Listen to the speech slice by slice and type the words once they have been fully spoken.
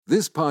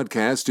This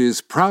podcast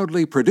is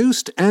proudly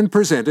produced and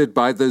presented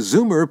by the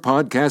Zoomer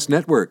Podcast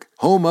Network,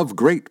 home of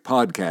great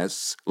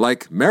podcasts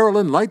like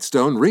Marilyn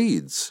Lightstone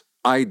Reads,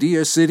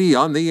 Idea City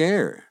on the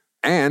Air,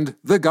 and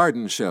The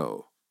Garden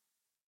Show.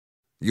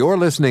 You're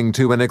listening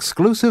to an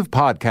exclusive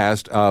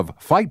podcast of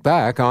Fight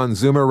Back on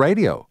Zoomer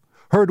Radio,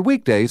 heard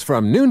weekdays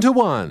from noon to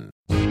 1.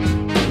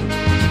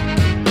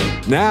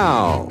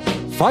 Now,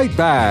 Fight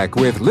Back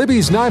with Libby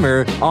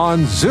Znaimer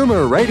on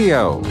Zoomer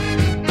Radio.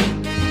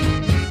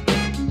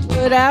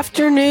 Good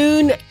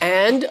afternoon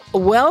and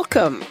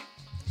welcome.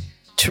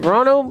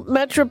 Toronto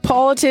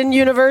Metropolitan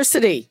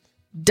University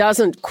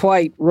doesn't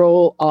quite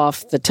roll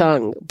off the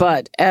tongue,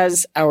 but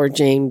as our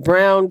Jane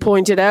Brown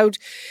pointed out,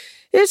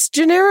 it's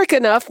generic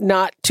enough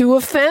not to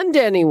offend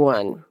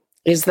anyone.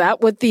 Is that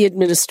what the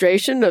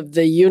administration of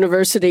the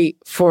university,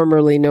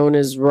 formerly known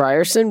as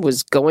Ryerson,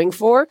 was going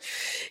for?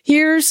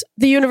 Here's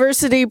the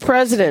university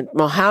president,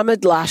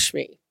 Mohammed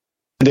Lashmi.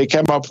 They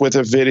came up with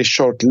a very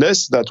short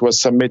list that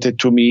was submitted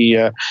to me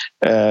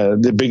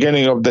the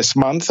beginning of this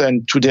month.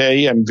 And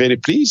today I'm very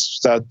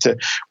pleased that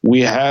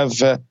we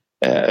have a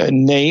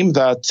name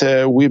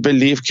that we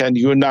believe can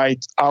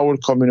unite our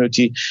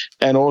community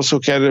and also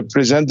can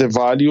represent the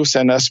values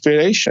and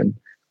aspiration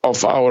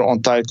of our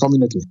entire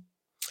community.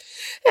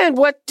 And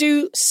what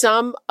do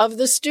some of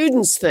the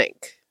students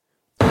think?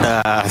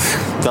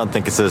 Don't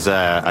think it's as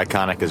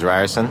iconic as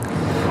Ryerson.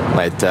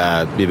 Might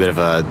be a bit of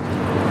a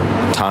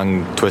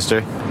tongue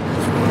twister.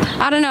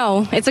 I don't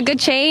know. It's a good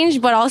change,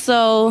 but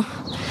also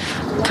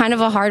kind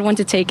of a hard one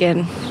to take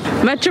in.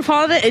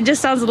 Metropolitan, it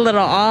just sounds a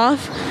little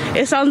off.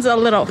 It sounds a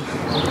little,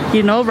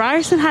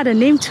 Ryerson had a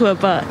name to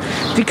it, but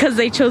because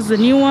they chose the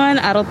new one,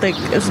 I don't think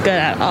it's good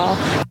at all.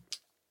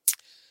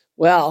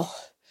 Well,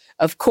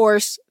 of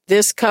course,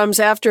 this comes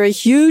after a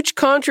huge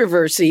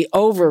controversy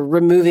over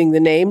removing the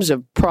names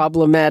of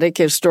problematic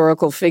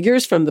historical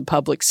figures from the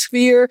public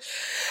sphere.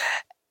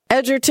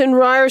 Egerton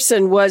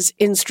Ryerson was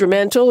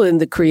instrumental in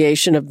the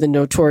creation of the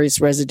notorious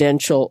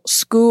residential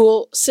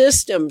school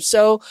system.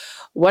 So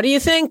what do you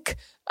think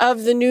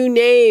of the new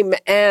name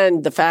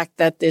and the fact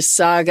that this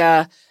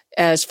saga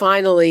has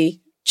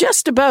finally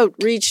just about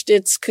reached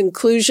its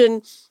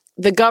conclusion?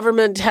 The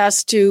government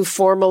has to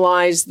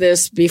formalize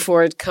this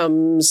before it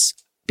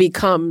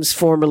becomes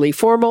formally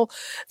formal.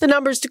 The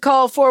numbers to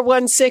call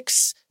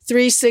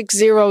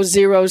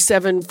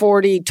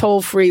 416-360-0740,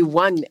 toll free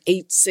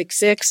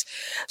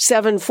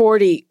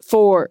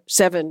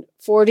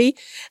 1-866-740-4740.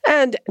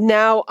 And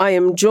now I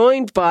am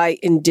joined by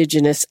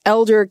Indigenous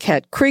elder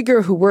Kat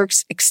Krieger, who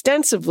works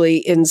extensively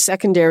in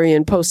secondary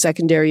and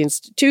post-secondary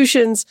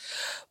institutions,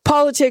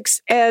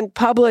 politics and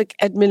public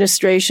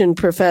administration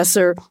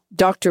professor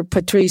Dr.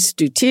 Patrice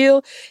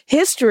Dutil,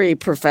 history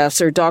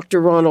professor Dr.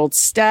 Ronald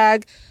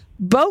Stagg,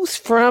 both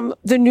from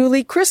the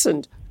newly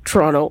christened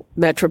Toronto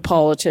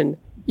Metropolitan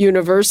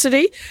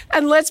University.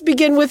 And let's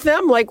begin with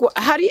them.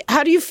 How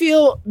do you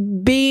feel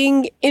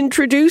being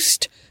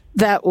introduced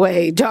that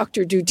way,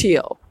 Dr.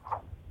 Dutil?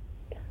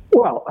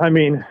 Well, I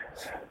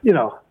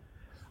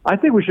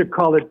think we should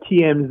call it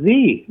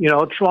TMZ,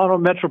 Toronto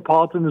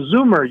Metropolitan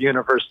Zoomer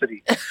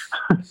University.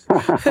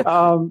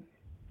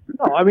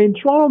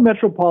 Toronto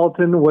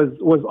Metropolitan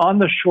was on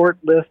the short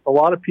list. A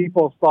lot of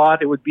people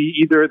thought it would be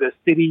either the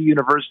City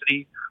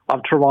University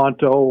of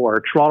Toronto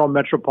or Toronto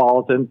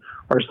Metropolitan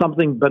or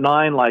something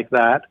benign like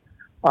that.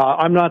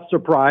 I'm not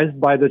surprised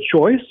by the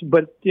choice,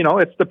 but,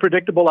 it's the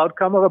predictable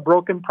outcome of a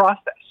broken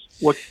process.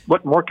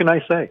 What more can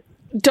I say?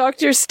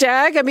 Dr.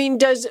 Stagg,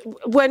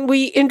 when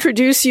we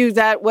introduce you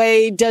that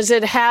way, does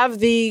it have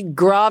the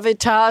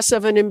gravitas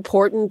of an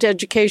important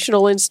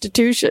educational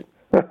institution?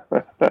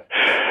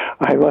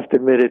 I must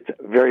admit it's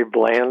very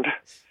bland.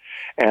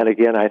 And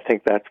again, I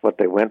think that's what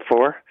they went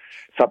for.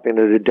 Something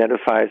that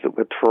identifies it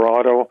with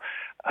Toronto,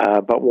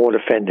 but won't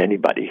offend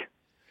anybody.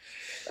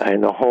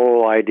 And the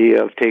whole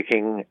idea of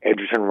taking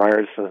Egerton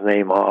Ryerson's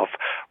name off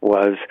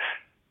was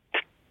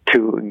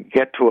to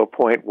get to a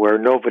point where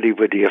nobody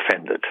would be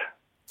offended.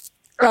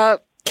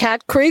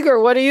 Kat Krieger,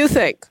 what do you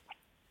think?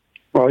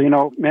 Well,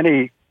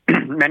 many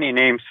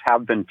names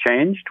have been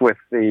changed with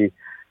the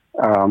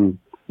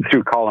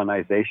through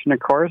colonization, of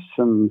course,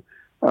 and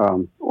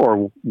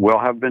or will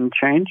have been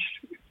changed.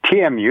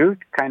 TMU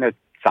kind of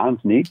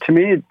sounds neat to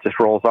me. It just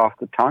rolls off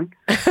the tongue.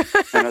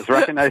 And I was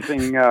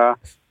recognizing,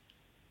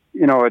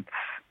 it's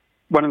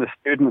one of the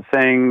students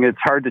saying it's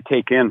hard to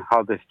take in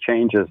how this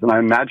changes. And I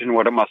imagine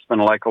what it must have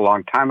been like a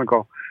long time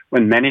ago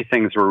when many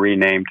things were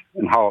renamed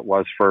and how it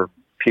was for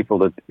people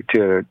to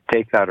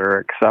take that or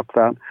accept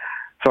that.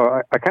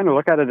 So I kind of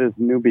look at it as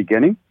a new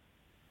beginning.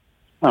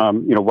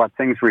 What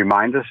things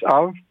remind us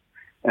of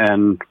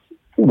and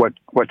what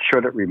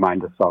should it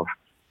remind us of.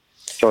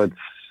 So it's,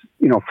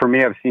 for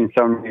me, I've seen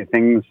so many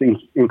things,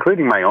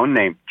 including my own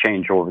name,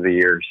 change over the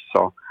years.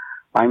 So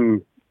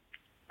I'm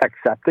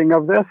accepting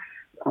of this.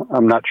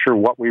 I'm not sure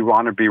what we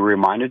want to be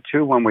reminded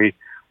to when we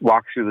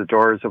walk through the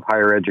doors of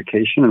higher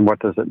education and what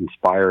does it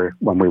inspire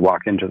when we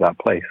walk into that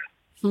place.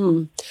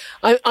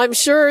 I'm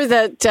sure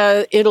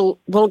that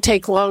won't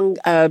take long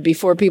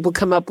before people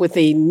come up with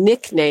a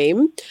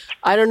nickname.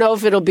 I don't know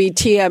if it'll be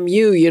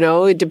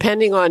TMU,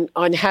 depending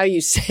on how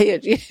you say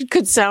it. It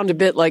could sound a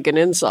bit like an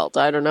insult.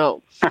 I don't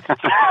know.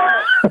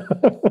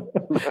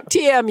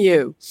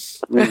 TMU.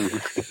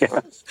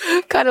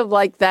 Kind of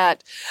like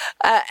that.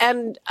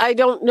 And I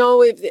don't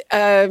know if,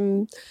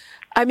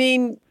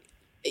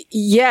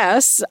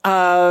 yes,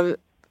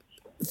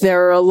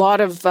 there are a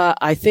lot of,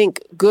 I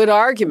think, good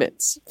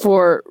arguments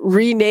for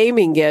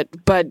renaming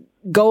it, but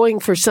going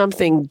for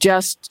something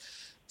just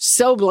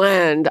so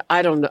bland,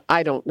 I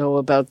don't know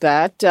about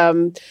that.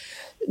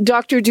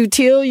 Dr.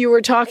 Dutil, you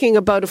were talking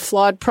about a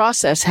flawed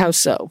process. How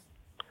so?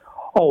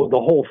 Oh, the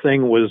whole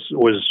thing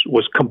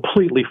was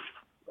completely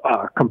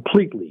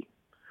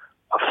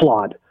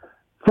flawed.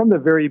 From the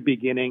very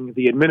beginning,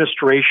 the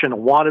administration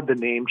wanted the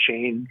name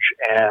change,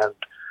 and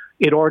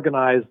it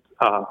organized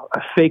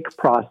a fake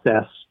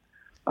process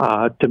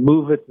to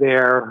move it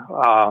there.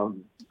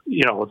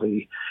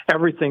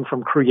 Everything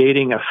from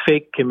creating a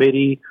fake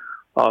committee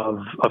of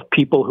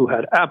people who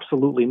had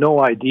absolutely no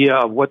idea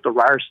of what the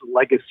Ryerson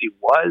legacy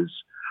was,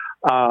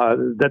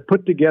 that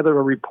put together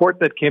a report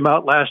that came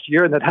out last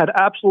year and that had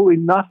absolutely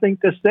nothing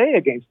to say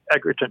against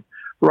Egerton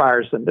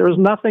Ryerson. There was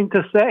nothing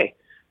to say.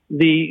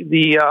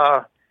 The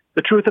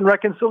Truth and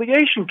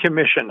Reconciliation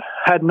Commission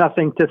had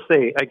nothing to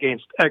say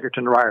against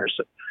Egerton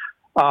Ryerson.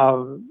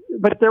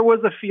 But there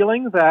was a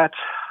feeling that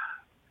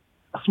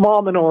a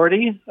small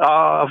minority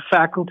of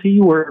faculty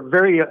were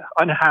very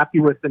unhappy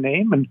with the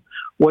name and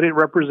what it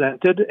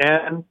represented,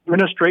 and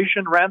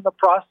administration ran the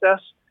process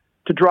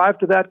to drive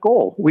to that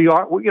goal.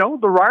 The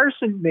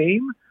Ryerson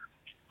name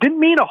didn't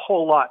mean a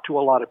whole lot to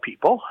a lot of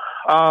people,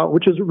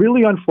 which is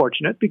really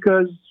unfortunate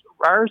because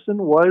Ryerson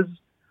was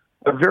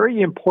a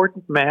very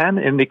important man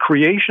in the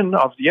creation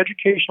of the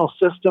educational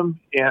system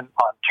in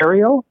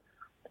Ontario.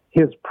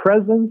 His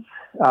presence,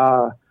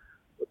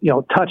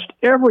 touched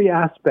every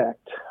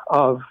aspect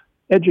of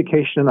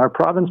education in our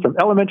province, from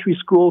elementary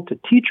school to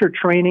teacher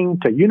training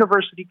to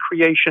university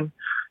creation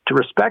to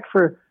respect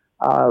for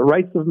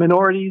rights of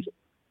minorities,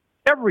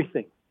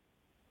 everything,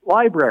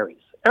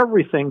 libraries,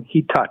 everything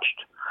he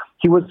touched.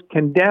 He was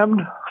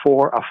condemned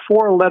for a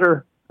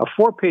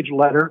 4-page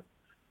letter,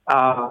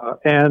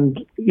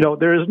 and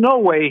there is no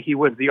way he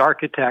was the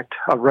architect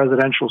of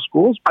residential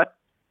schools, but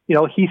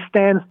he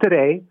stands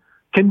today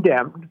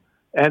condemned,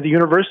 and the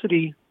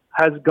university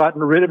has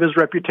gotten rid of his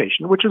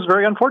reputation, which is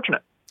very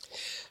unfortunate.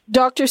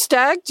 Dr.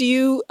 Stagg, do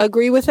you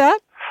agree with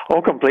that?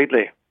 Oh,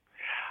 completely.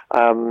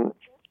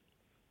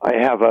 I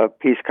have a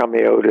piece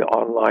coming out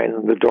online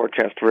in the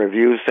Dorchester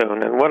Review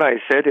soon, and what I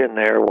said in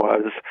there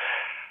was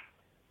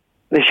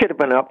they should have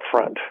been up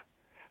front.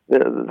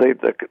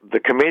 The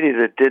committee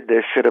that did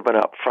this should have been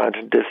up front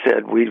and just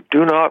said, we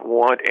do not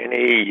want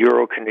any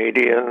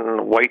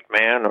Euro-Canadian white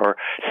man or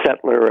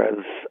settler,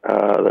 as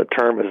the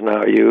term is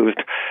now used,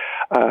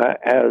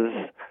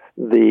 as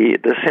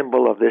the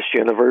symbol of this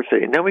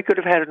university. And then we could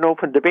have had an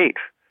open debate.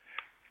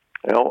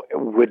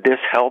 Would this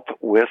help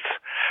with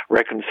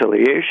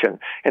reconciliation?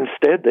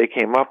 Instead, they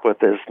came up with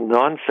this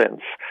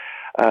nonsense.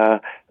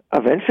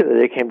 Eventually,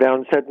 they came down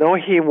and said, no,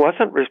 he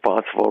wasn't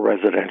responsible for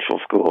residential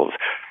schools.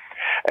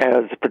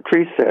 As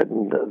Patrice said,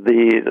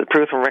 the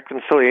Truth and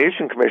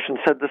Reconciliation Commission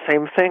said the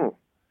same thing.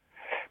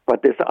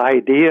 But this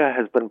idea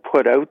has been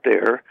put out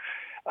there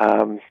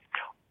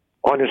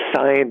on a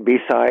sign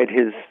beside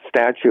his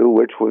statue,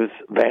 which was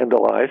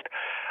vandalized,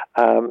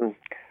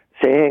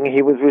 saying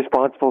he was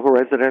responsible for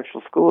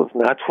residential schools.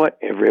 And that's what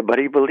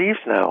everybody believes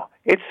now.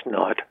 It's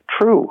not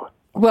true.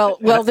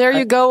 Well, there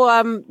you go.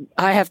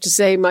 I have to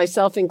say,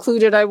 myself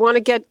included, I want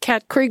to get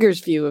Kat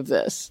Krieger's view of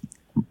this.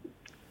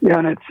 Yeah,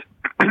 and it's,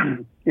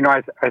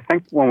 I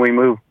think when we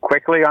move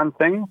quickly on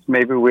things,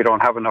 maybe we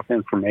don't have enough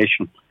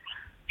information.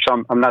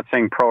 So I'm not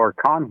saying pro or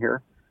con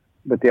here,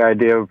 but the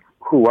idea of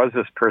who was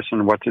this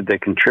person, what did they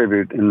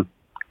contribute, and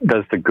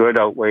does the good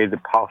outweigh the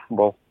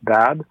possible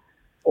bad?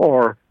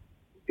 Or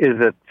is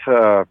it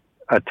a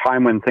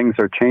time when things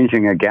are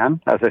changing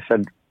again? As I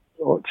said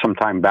some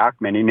time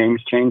back, many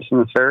names changed in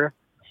this area.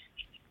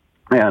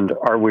 And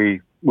are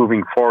we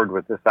moving forward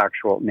with this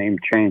actual name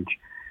change?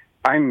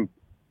 I'm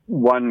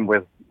one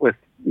with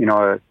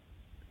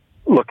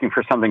looking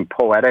for something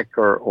poetic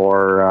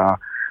or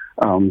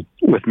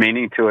with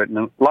meaning to it. And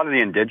a lot of the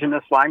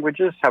indigenous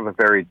languages have a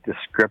very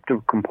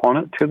descriptive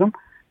component to them.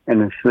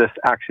 And it's this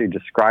actually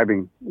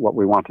describing what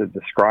we want to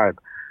describe.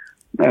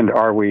 And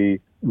are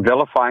we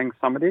vilifying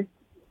somebody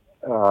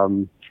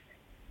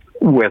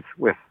with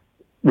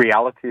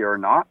reality or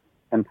not?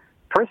 And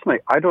personally,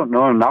 I don't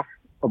know enough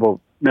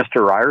about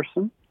Mr.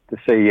 Ryerson to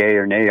say yay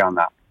or nay on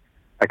that.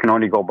 I can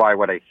only go by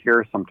what I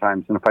hear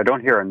sometimes. And if I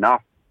don't hear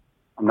enough,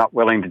 I'm not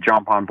willing to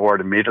jump on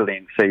board immediately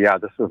and say, yeah,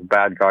 this was a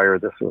bad guy or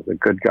this was a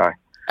good guy.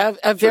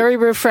 A very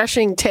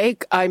refreshing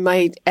take, I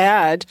might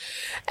add.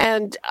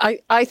 And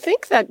I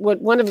think that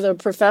what one of the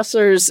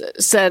professors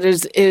said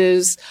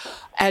is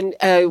and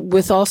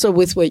with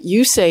what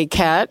you say,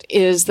 Kat,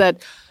 is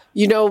that,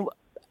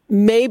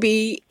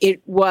 maybe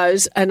it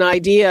was an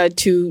idea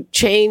to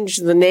change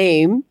the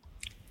name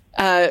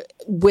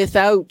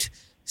without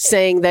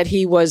saying that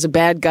he was a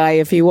bad guy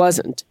if he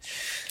wasn't.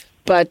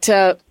 But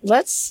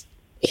let's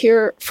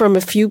hear from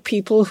a few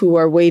people who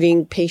are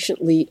waiting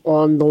patiently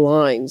on the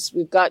lines.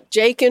 We've got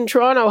Jake in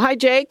Toronto. Hi,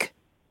 Jake.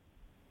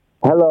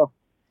 Hello.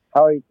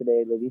 How are you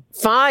today, Libby?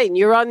 Fine.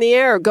 You're on the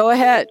air. Go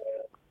ahead.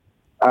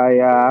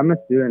 I'm a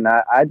student.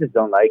 I just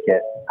don't like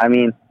it. I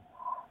mean,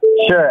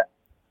 sure,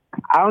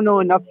 I don't know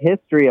enough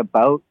history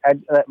about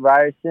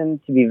Ryerson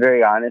to be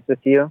very honest with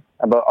you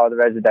about all the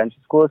residential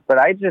schools, but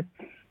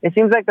it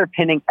seems like they're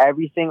pinning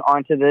everything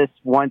onto this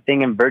one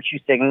thing and virtue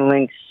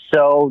signaling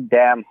so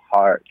damn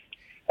hard,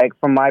 like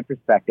from my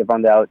perspective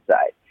on the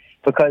outside,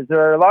 because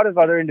there are a lot of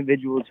other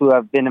individuals who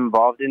have been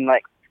involved in,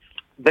 like,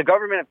 the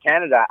government of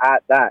Canada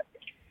at that.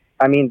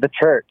 I mean, the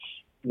church,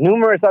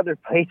 numerous other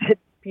places,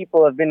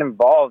 people have been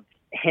involved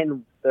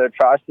in the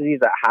atrocities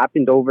that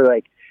happened over,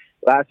 like,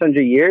 last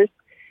 100 years.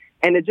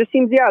 And it just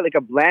seems, like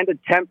a bland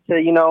attempt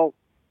to,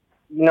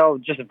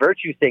 just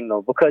virtue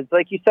signal. Because,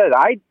 like you said,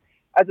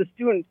 as a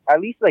student, at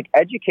least, like,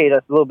 educate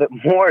us a little bit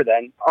more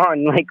then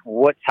on, like,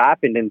 what's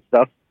happened and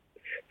stuff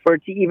for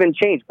it to even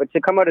change. But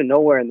to come out of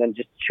nowhere and then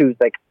just choose,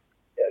 like,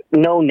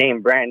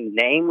 no-name brand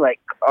name,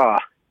 like,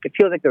 it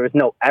feels like there was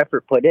no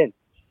effort put in.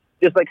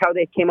 Just like how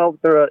they came out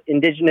with the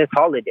Indigenous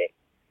holiday,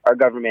 our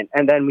government.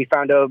 And then we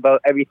found out about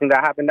everything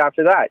that happened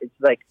after that. It's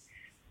like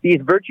these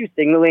virtue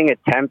signaling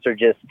attempts are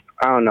just,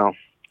 I don't know.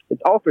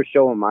 It's all for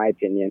show, in my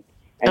opinion.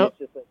 And it's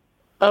just like,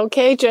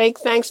 okay, Jake,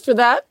 thanks for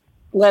that.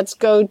 Let's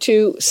go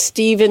to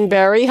Steve in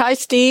Barrie. Hi,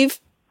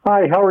 Steve.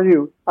 Hi, how are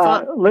you?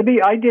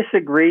 Libby, I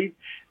disagree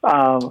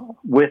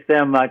with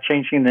them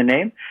changing the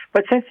name.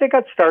 But since they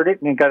got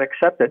started and got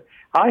accepted,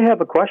 I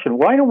have a question.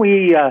 Why don't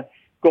we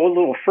go a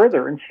little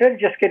further? Instead of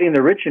just getting the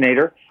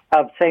originator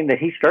of saying that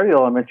he started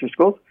elementary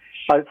schools,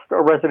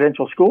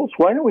 residential schools,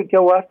 why don't we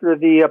go after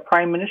the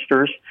prime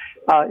ministers,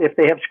 if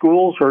they have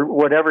schools or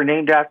whatever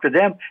named after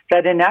them,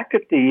 that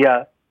enacted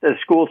the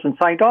schools and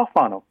signed off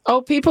on them?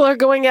 Oh, people are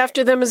going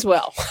after them as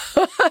well.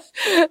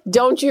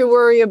 Don't you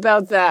worry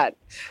about that,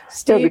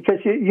 Steve. Yeah, because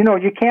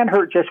you can't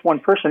hurt just one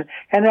person,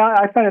 and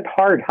I find it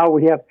hard how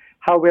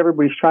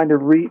everybody's trying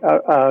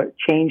to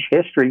change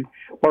history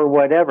or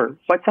whatever.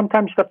 But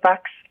sometimes the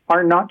facts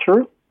are not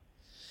true.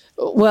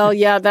 Well,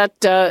 yeah,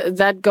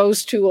 that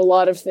goes to a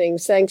lot of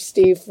things. Thanks,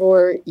 Steve,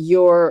 for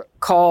your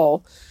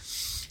call.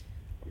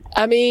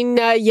 I mean,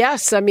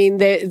 yes. I mean,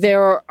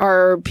 there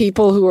are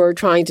people who are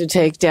trying to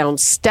take down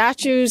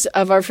statues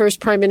of our first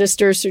Prime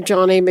Minister, Sir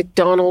John A.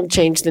 Macdonald,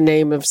 change the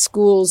name of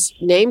schools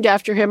named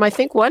after him. I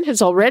think one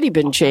has already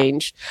been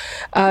changed.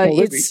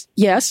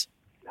 Yes.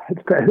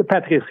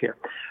 Patrice here.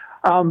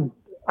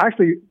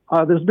 Actually,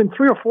 there's been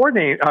 3 or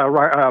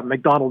 4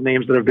 McDonald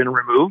names that have been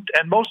removed,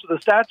 and most of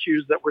the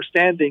statues that were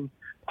standing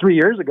 3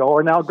 years ago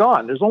are now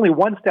gone. There's only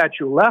one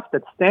statue left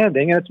that's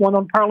standing, and it's one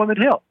on Parliament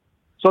Hill.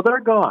 So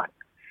they're gone.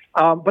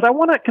 But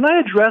can I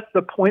address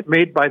the point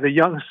made by the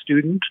young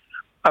student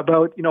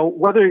about,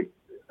 whether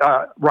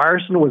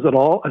Ryerson was at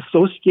all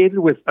associated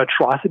with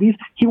atrocities?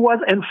 He was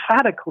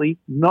emphatically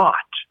not.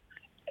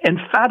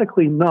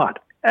 Emphatically not.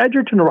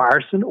 Edgerton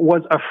Ryerson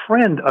was a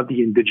friend of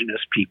the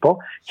Indigenous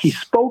people. He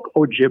spoke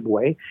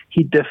Ojibwe.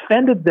 He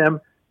defended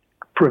them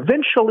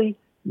provincially,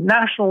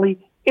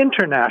 nationally,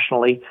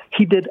 internationally.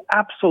 He did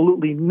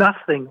absolutely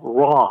nothing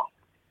wrong.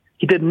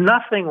 He did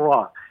nothing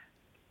wrong.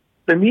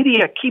 The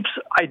media keeps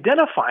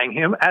identifying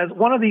him as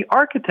one of the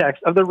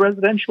architects of the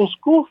residential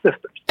school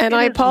systems. And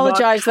I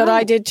apologize that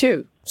I did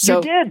too.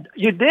 So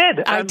You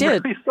did. I'm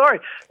really sorry.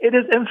 It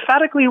is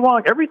emphatically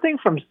wrong. Everything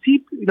from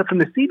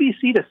the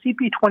CBC to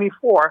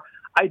CP24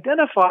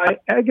 identify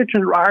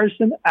Edgerton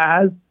Ryerson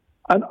as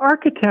an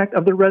architect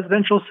of the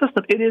residential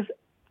system. It is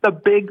the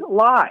big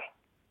lie.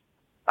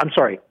 I'm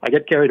sorry, I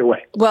get carried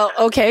away. Well,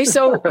 okay,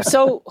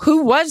 so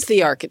who was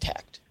the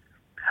architect?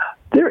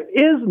 There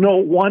is no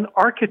one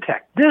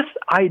architect. This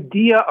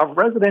idea of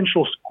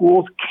residential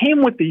schools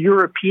came with the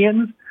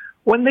Europeans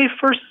when they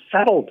first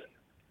settled.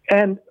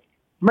 And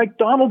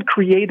MacDonald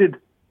created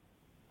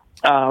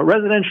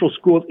residential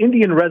schools,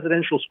 Indian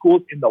residential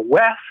schools in the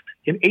West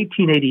in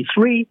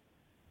 1883.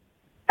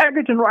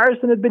 Edgerton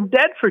Ryerson had been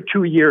dead for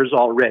 2 years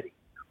already.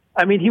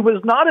 I mean, he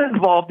was not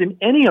involved in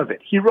any of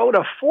it. He wrote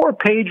a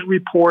 4-page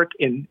report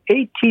in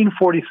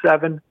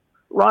 1847.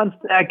 Ron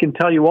Stagg can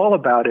tell you all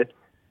about it.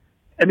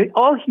 And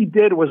all he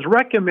did was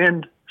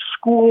recommend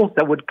schools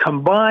that would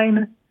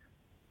combine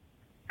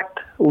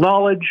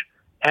knowledge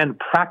and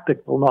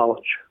practical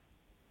knowledge.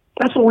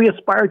 That's what we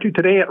aspire to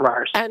today at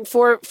Ryerson. And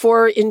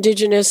for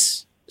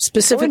Indigenous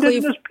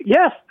specifically?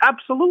 Yes,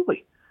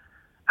 absolutely.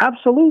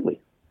 Absolutely.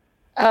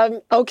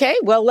 Okay,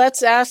 well,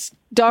 let's ask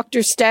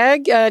Dr.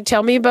 Stagg.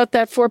 Tell me about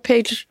that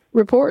 4-page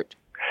report.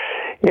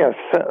 Yes,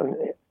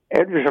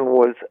 Edgerton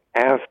was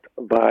asked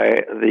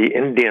by the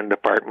Indian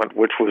Department,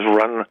 which was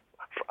run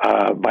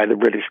by the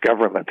British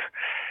government,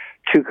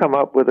 to come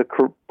up with a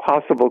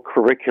possible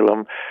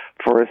curriculum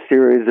for a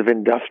series of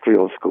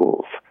industrial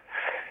schools,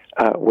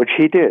 which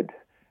he did.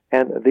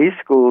 And these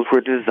schools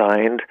were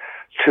designed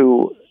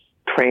to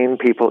train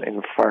people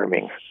in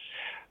farming.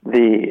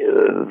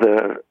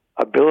 The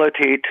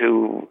ability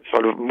to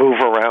sort of move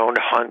around,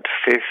 hunt,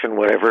 fish, and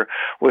whatever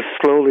was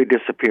slowly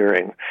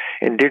disappearing.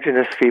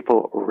 Indigenous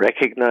people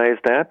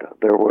recognized that.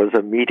 There was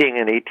a meeting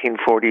in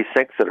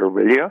 1846 at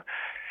Orillia,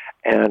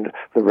 and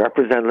the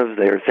representatives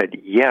there said,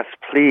 yes,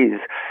 please,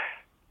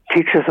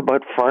 teach us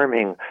about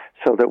farming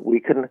so that we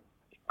can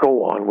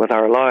go on with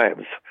our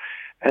lives.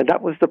 And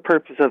that was the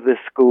purpose of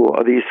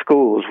these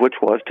schools,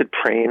 which was to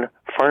train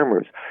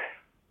farmers.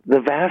 The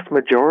vast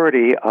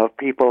majority of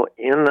people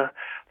in the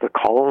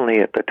colony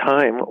at the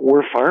time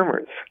were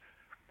farmers.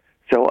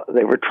 So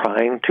they were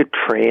trying to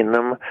train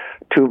them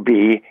to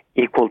be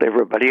equal to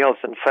everybody else.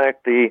 In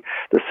fact, the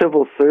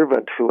civil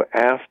servant who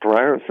asked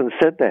Ryerson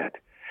said that.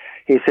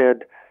 He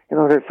said,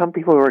 there's some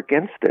people who are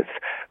against this.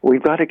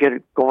 We've got to get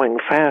it going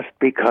fast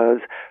because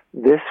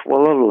this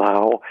will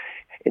allow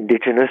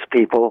Indigenous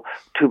people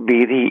to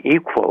be the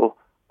equal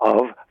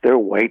of their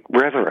white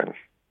brethren.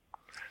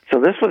 So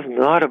this was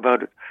not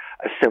about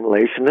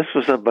assimilation. This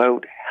was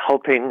about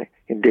helping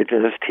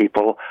Indigenous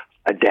people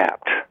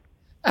adapt.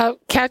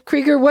 Kat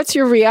Krieger, what's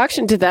your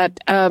reaction to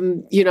that?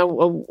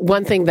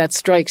 One thing that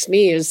strikes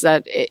me is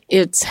that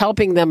it's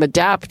helping them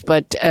adapt,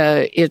 but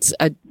it's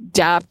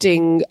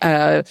adapting,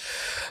 to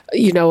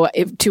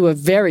a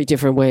very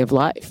different way of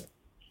life.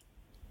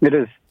 It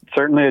is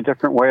certainly a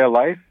different way of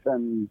life,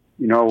 and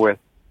with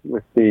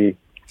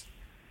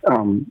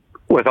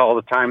all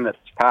the time that's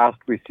passed,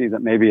 we see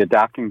that maybe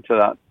adapting to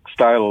that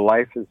style of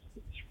life is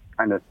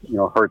kind of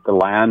hurt the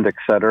land, et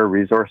cetera,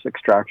 resource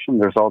extraction.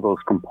 There's all those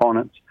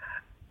components.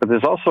 But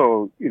there's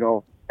also,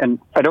 and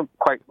I don't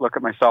quite look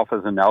at myself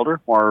as an elder,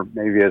 or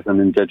maybe as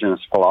an Indigenous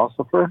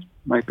philosopher,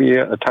 might be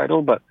a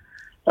title, but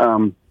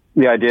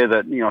the idea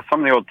that, some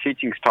of the old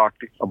teachings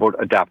talked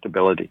about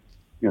adaptability.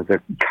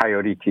 The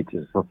Coyote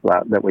teaches us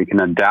that we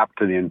can adapt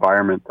to the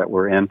environment that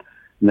we're in,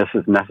 and this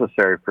is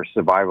necessary for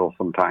survival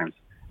sometimes.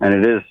 And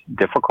it is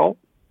difficult.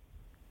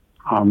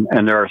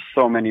 And there are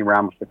so many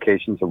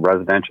ramifications of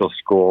residential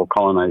school,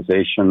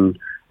 colonization,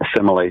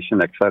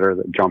 assimilation, et cetera,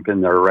 that jump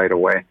in there right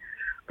away.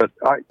 But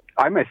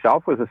I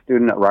myself was a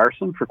student at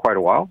Ryerson for quite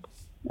a while.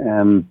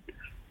 And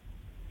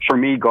for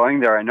me going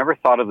there, I never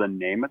thought of the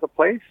name of the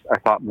place. I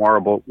thought more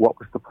about what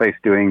was the place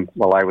doing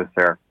while I was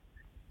there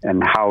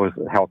and how was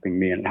it helping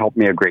me. And it helped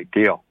me a great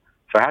deal.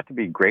 So I had to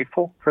be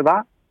grateful for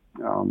that,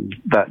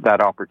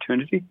 that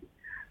opportunity.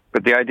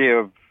 But the idea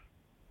of,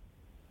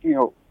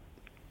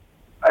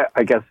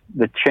 I guess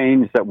the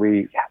change that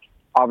we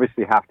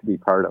obviously have to be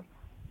part of.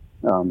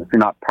 If you're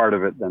not part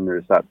of it, then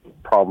there's that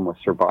problem with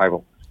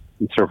survival.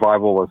 And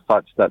survival was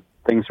such that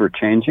things were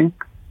changing,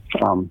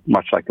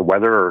 much like the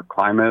weather or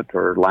climate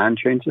or land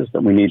changes,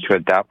 that we need to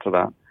adapt to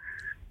that.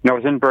 I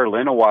was in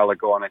Berlin a while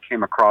ago, and I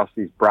came across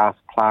these brass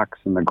plaques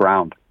in the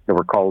ground. They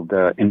were called,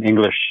 in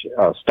English,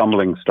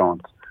 stumbling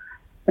stones.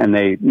 And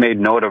they made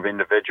note of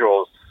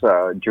individuals,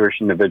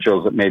 Jewish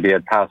individuals that maybe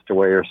had passed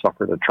away or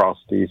suffered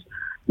atrocities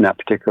in that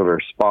particular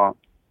spot.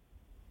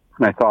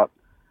 And I thought,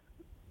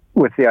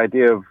 with the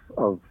idea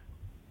of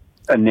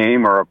a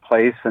name or a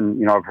place,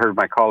 and I've heard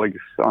my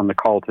colleagues on the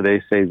call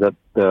today say that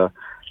the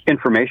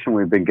information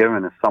we've been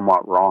given is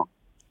somewhat wrong.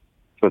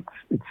 So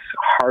it's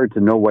hard to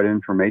know what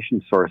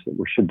information source that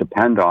we should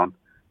depend on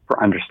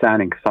for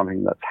understanding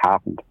something that's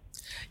happened.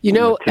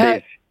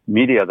 Today's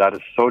media, that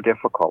is so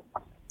difficult.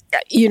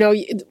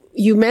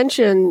 You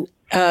mentioned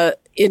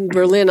in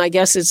Berlin, I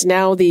guess it's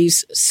now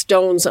these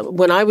stones.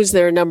 When I was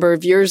there a number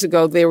of years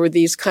ago, there were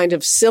these kind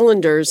of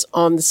cylinders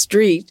on the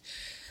street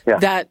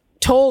that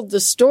told the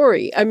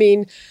story. I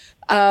mean,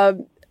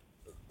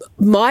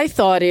 my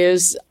thought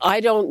is, I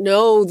don't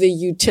know the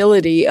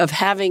utility of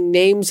having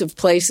names of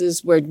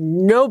places where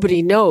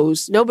nobody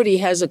knows, nobody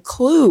has a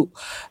clue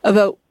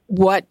about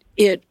what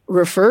it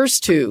refers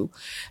to.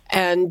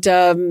 And,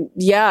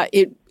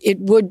 it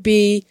would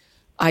be,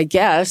 I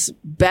guess,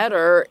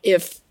 better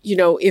if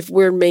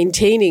we're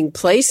maintaining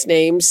place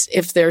names,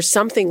 if there's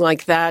something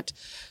like that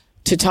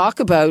to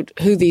talk about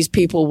who these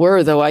people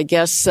were, though I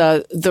guess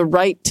the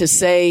right to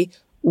say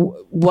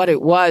what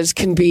it was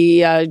can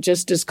be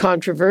just as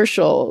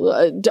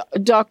controversial.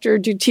 Dr.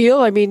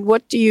 Duthiel, I mean,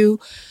 what do you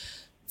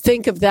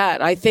think of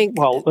that? I think.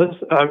 Well,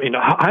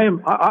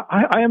 I'm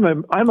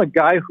a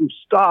guy who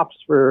stops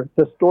for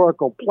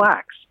historical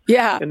plaques.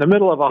 In the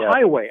middle of a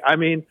highway. I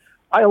mean,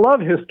 I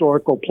love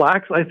historical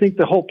plaques. I think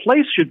the whole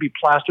place should be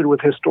plastered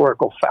with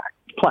historical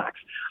plaques.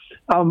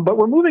 But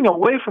we're moving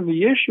away from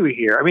the issue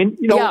here. I mean,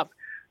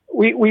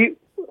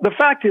 the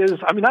fact is,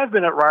 I've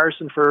been at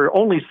Ryerson for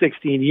only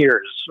 16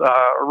 years.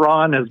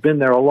 Ron has been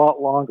there a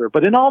lot longer.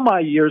 But in all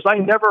my years, I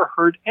never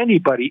heard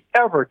anybody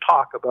ever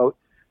talk about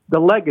the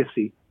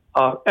legacy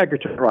of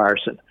Egerton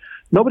Ryerson.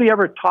 Nobody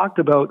ever talked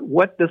about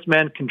what this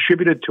man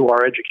contributed to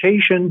our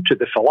education, to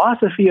the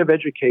philosophy of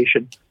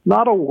education.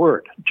 Not a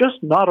word,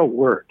 just not a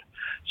word.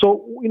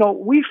 So,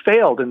 we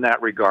failed in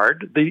that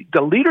regard.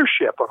 The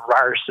leadership of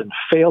Ryerson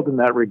failed in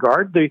that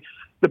regard.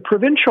 The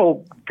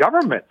provincial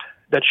government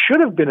that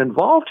should have been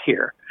involved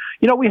here,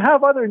 We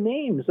have other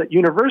names at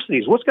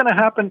universities. What's going to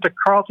happen to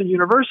Carleton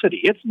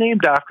University? It's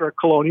named after a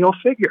colonial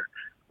figure.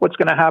 What's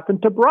going to happen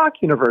to Brock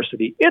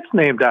University? It's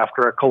named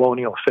after a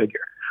colonial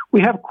figure.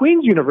 We have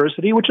Queen's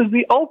University, which is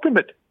the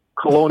ultimate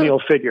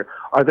colonial figure.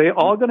 Are they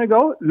all going to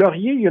go?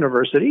 Laurier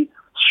University,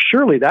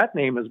 surely that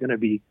name is going to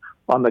be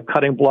on the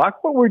cutting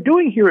block. What we're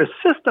doing here is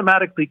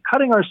systematically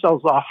cutting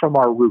ourselves off from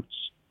our roots.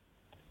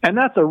 And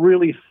that's a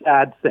really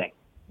sad thing.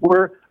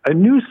 We're a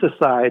new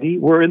society.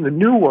 We're in the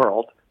new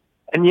world.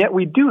 And yet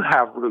we do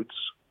have roots.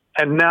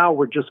 And now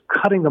we're just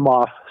cutting them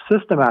off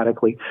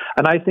systematically.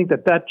 And I think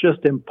that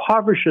just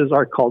impoverishes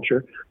our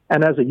culture.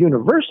 And as a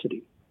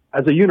university,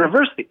 as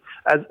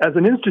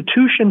an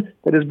institution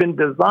that has been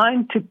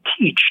designed to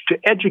teach, to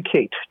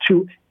educate,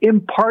 to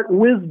impart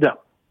wisdom,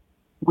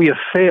 we have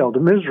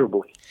failed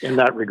miserably in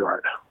that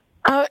regard.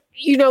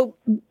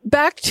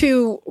 Back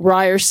to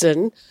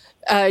Ryerson,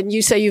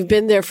 you say you've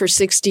been there for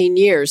 16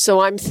 years.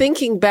 So I'm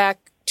thinking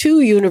back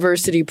to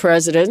university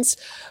presidents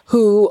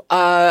who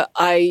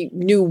I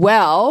knew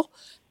well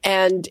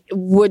and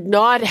would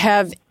not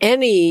have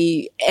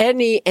any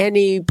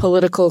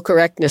political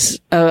correctness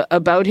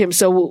about him.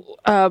 So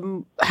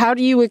how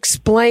do you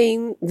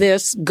explain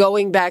this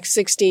going back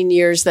 16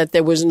 years that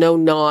there was no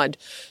nod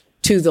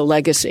to the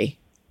legacy?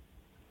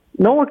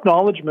 No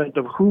acknowledgement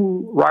of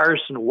who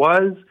Ryerson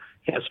was,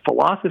 his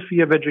philosophy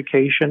of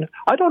education.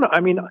 I don't know. I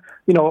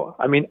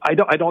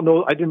don't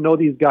know. I didn't know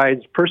these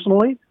guys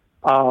personally.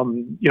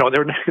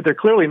 They're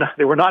clearly not,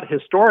 they were not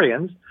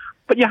historians,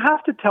 but you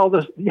have to tell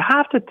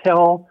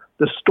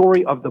the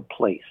story of the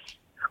place.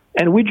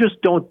 And we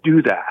just don't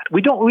do that.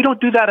 We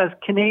don't do that as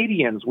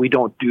Canadians. We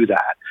don't do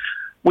that.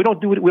 We don't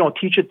do it. We don't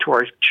teach it to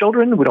our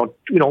children. We don't,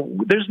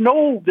 there's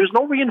no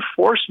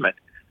reinforcement.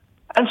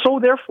 And so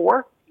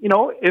therefore,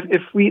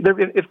 if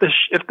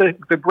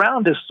the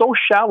ground is so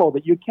shallow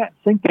that you can't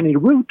sink any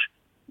root,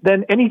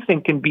 then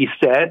anything can be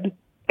said.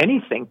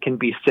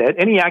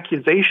 Any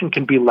accusation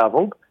can be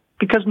leveled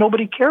because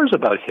nobody cares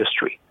about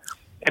history.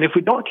 And if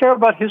we don't care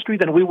about history,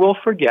 then we will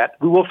forget.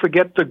 We will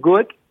forget the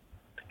good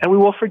and we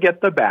will forget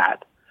the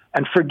bad.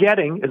 And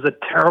forgetting is a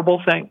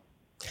terrible thing.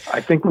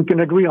 I think we can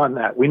agree on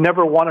that. We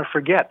never want to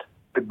forget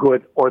the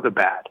good or the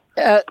bad.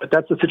 But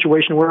that's the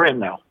situation we're in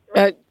now.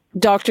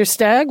 Dr.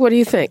 Stagg, what do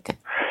you think?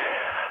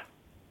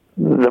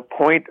 The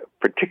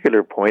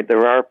particular point,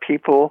 there are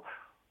people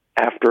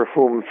after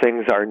whom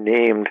things are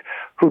named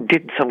who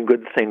did some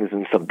good things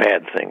and some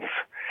bad things.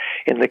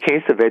 In the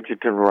case of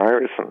Edgerton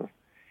Ryerson,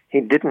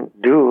 he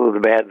didn't do the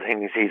bad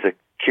things he's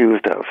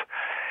accused of.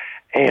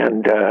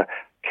 And,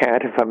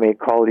 Kat, if I may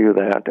call you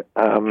that,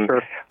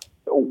 sure.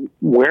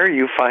 Where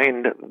you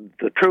find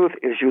the truth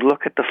is you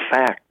look at the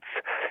facts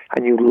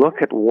and you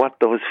look at what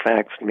those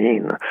facts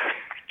mean.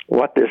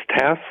 What this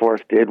task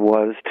force did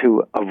was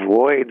to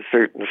avoid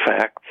certain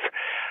facts,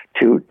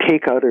 to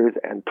take others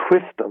and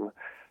twist them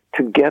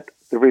to get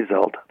the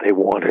result they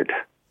wanted.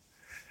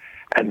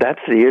 And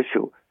that's the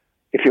issue.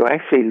 If you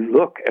actually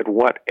look at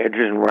what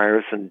Edgerton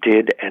Ryerson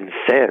did and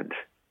said,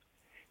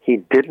 he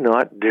did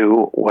not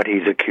do what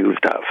he's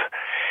accused of.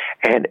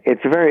 And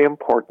it's very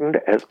important,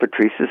 as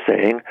Patrice is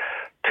saying,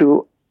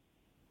 to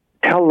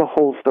tell the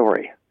whole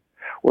story,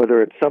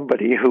 whether it's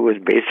somebody who was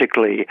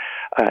basically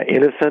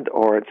innocent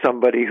or it's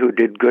somebody who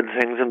did good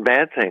things and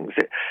bad things.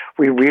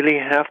 We really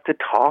have to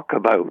talk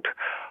about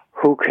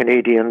who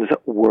Canadians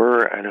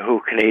were and who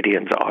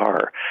Canadians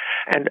are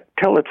and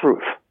tell the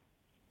truth.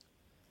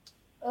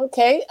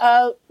 Okay,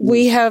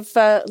 we have,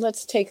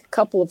 let's take a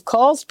couple of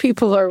calls.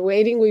 People are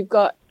waiting. We've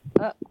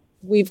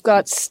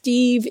got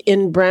Steve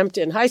in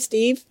Brampton. Hi,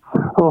 Steve.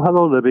 Oh,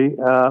 hello, Libby.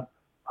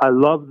 I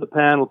love the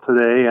panel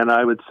today, and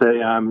I would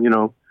say I'm,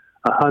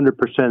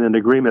 100% in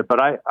agreement.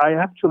 But I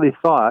actually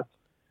thought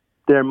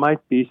there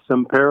might be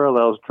some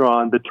parallels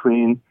drawn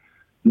between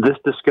this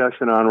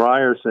discussion on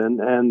Ryerson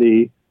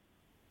and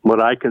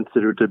what I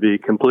consider to be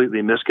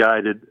completely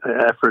misguided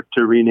effort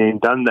to rename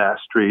Dundas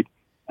Street.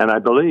 And I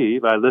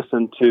believe I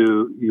listened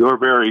to your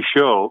very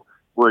show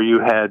where you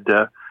had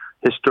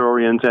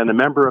historians and a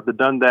member of the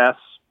Dundas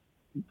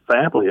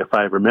family, if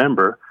I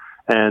remember,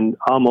 and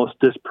almost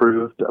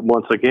disproved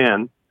once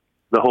again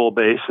the whole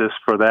basis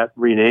for that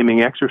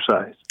renaming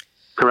exercise.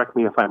 Correct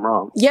me if I'm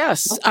wrong.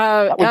 Yes.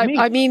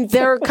 I mean,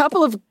 there are a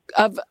couple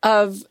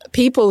of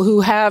people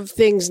who have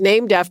things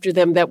named after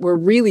them that were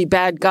really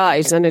bad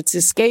guys, and it's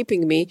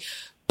escaping me.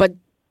 But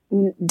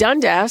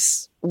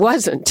Dundas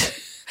wasn't,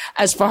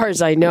 as far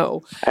as I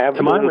know. Absolutely.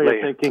 To my way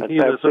of thinking, he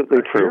was a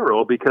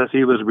hero because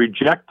he was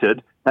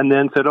rejected and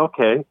then said,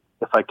 okay,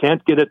 if I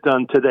can't get it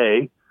done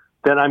today,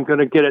 then I'm going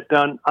to get it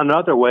done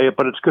another way,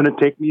 but it's going to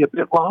take me a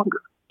bit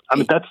longer. I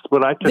mean, that's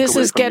what I took away from the program. This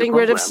is getting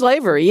rid of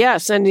slavery,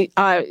 yes. And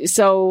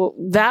so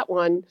that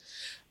one,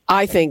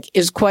 I think,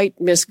 is quite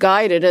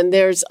misguided. And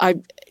there's,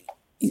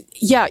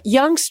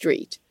 Yonge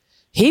Street,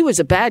 he was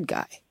a bad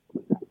guy.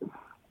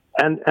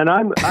 And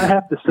I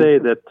have to say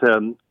that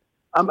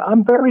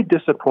I'm very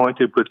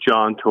disappointed with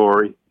John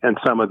Tory and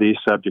some of these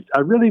subjects. I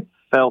really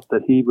felt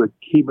that he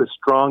was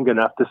strong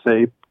enough to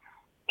say,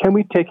 can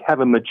we have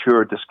a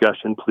mature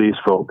discussion, please,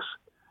 folks?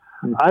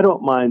 I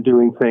don't mind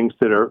doing things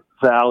that are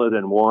valid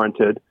and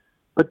warranted,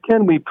 but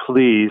can we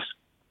please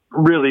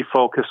really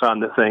focus on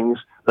the things?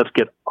 Let's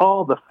get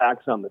all the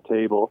facts on the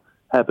table,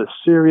 have a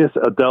serious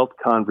adult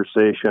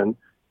conversation,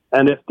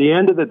 and at the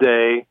end of the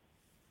day,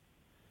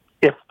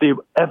 if the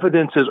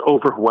evidence is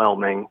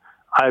overwhelming,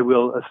 I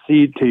will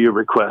accede to your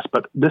request,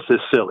 but this is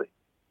silly.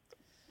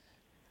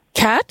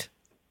 Kat?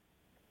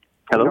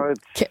 Hello?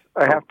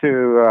 I have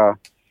to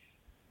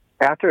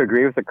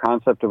agree with the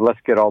concept of let's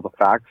get all the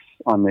facts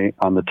on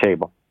the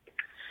table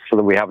so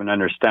that we have an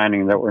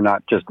understanding that we're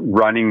not just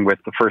running with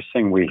the first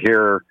thing we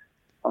hear.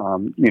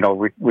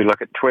 We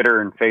look at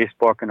Twitter and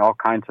Facebook and all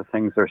kinds of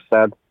things are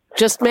said.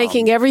 Just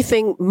making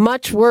everything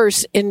much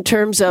worse in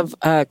terms of,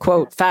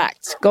 quote,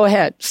 facts. Go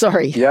ahead.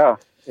 Sorry. Yeah.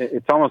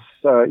 It's almost,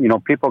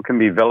 people can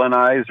be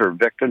villainized or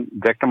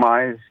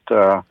victimized.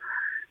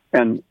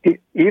 And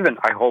even,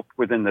 I hope,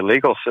 within the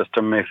legal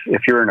system,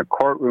 if you're in a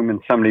courtroom and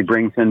somebody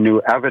brings in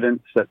new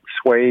evidence that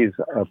sways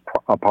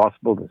a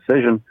possible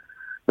decision,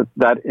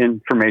 that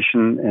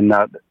information and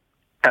that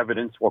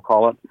evidence, we'll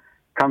call it,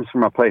 comes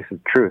from a place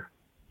of truth.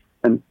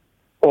 And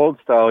old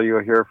style,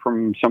 you'll hear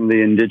from some of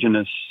the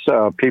indigenous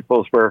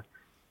peoples where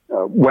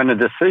when a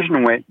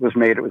decision was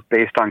made, it was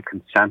based on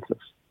consensus.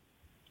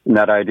 And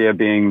that idea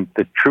being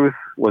the truth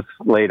was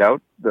laid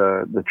out,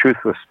 the truth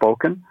was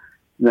spoken,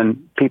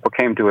 then people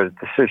came to a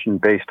decision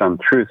based on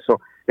truth.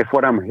 So if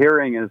what I'm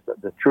hearing is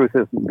that the truth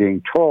isn't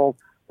being told,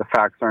 the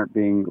facts aren't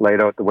being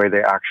laid out the way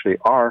they actually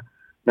are,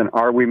 then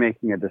are we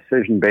making a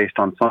decision based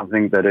on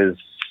something that is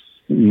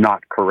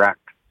not correct?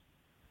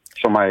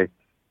 So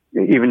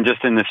even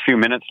just in this few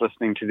minutes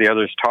listening to the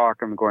others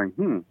talk, I'm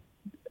going,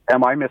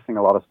 am I missing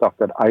a lot of stuff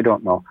that I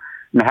don't know?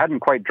 And I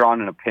hadn't quite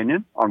drawn an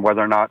opinion on whether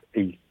or not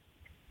a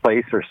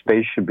place or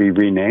space should be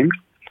renamed.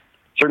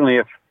 Certainly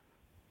if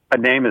a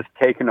name is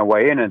taken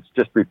away and it's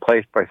just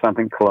replaced by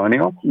something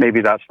colonial,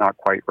 maybe that's not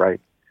quite right.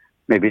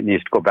 Maybe it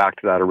needs to go back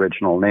to that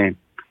original name.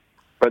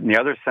 But in the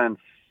other sense,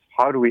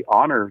 how do we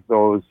honor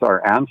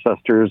our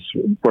ancestors,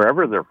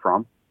 wherever they're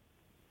from?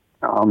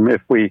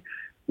 If we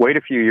wait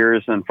a few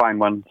years and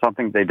find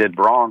something they did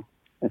wrong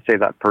and say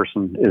that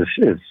person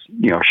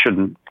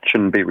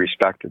shouldn't be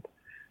respected.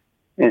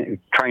 And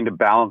trying to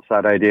balance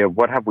that idea of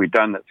what have we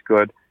done that's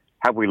good?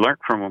 Have we learned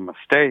from a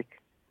mistake?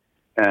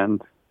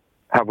 And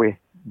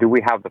do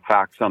we have the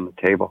facts on the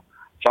table?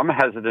 So I'm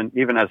hesitant,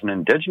 even as an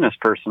Indigenous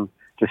person,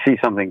 to see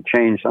something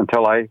change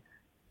until I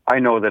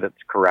know that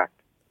it's correct.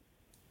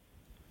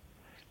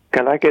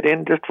 Can I get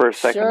in just for a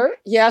second? Sure.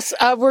 Yes.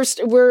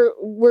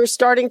 We're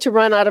starting to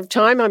run out of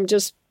time. I'm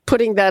just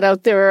putting that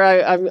out there.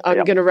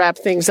 I'm going to wrap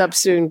things up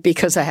soon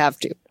because I have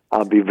to.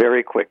 I'll be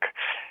very quick.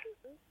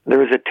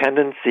 There is a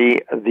tendency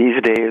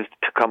these days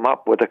to come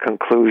up with a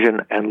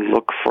conclusion and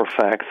look for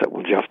facts that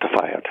will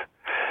justify it.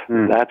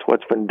 That's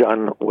what's been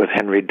done with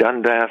Henry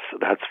Dundas.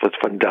 That's what's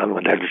been done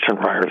with Edgerton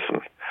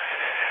Ryerson.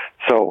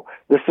 So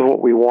this is what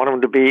we want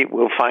them to be.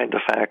 We'll find the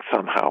facts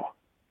somehow.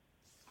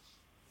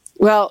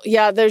 Well,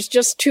 yeah, there's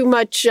just too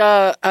much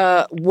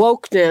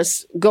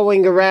wokeness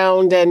going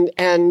around,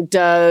 and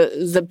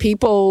the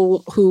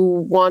people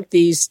who want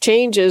these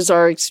changes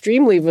are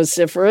extremely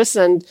vociferous,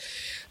 and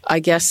I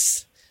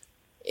guess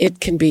it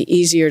can be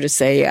easier to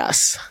say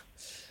yes.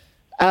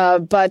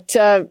 But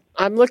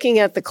I'm looking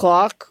at the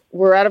clock.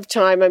 We're out of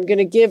time. I'm going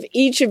to give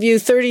each of you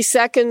 30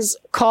 seconds.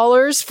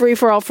 Callers, Free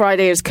for All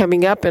Friday is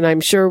coming up, and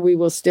I'm sure we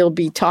will still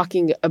be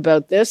talking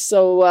about this.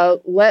 So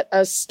let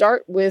us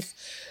start with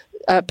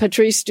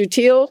Patrice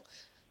Dutil.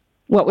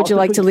 What would you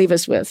like to leave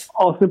us with?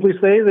 I'll simply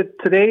say that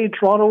today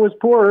Toronto was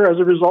poorer as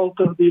a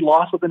result of the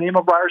loss of the name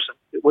of Ryerson.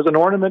 It was an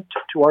ornament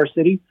to our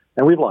city,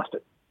 and we've lost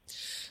it.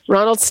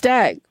 Ronald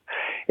Stagg.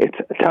 It's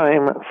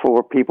time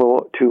for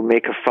people to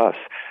make a fuss.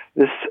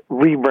 This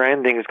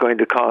rebranding is going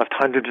to cost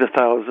hundreds of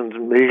thousands,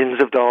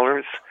 millions of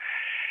dollars,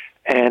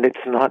 and it's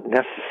not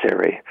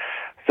necessary.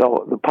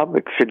 So the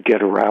public should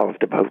get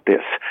aroused about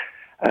this,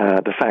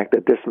 the fact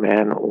that this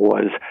man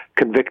was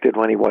convicted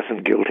when he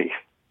wasn't guilty.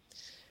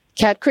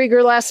 Kat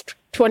Krieger, last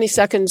 20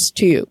 seconds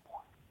to you.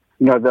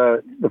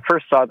 The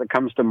first thought that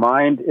comes to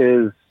mind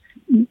is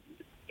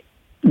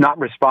not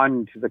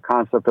responding to the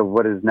concept of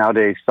what is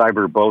nowadays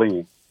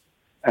cyberbullying.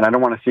 And I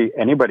don't want to see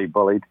anybody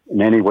bullied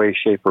in any way,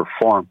 shape, or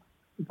form.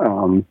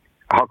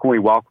 How can we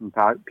welcome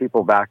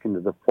people back into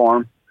the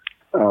forum,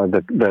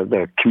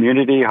 the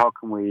community? How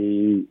can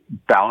we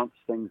balance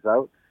things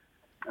out?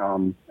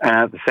 And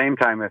at the same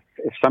time, if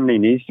somebody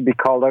needs to be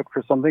called out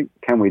for something,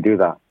 can we do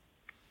that?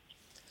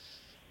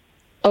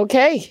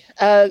 Okay,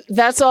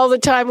 that's all the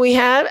time we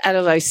have. And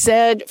as I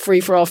said, Free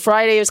for All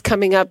Friday is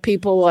coming up,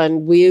 people,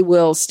 and we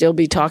will still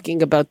be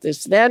talking about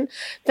this then.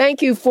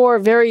 Thank you for a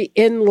very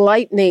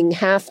enlightening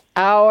half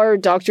hour,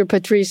 Dr.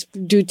 Patrice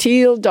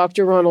Dutil,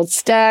 Dr. Ronald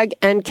Stagg,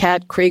 and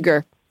Kat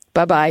Krieger.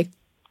 Bye-bye.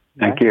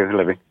 Thank you,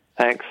 Libby.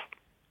 Thanks.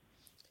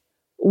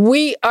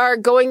 We are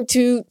going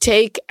to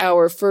take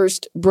our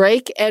first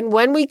break, and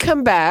when we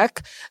come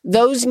back,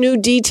 those new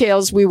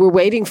details we were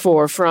waiting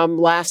for from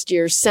last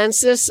year's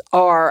census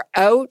are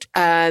out,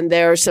 and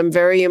there are some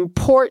very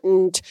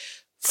important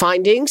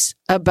findings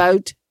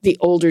about the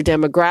older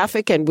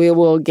demographic, and we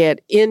will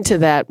get into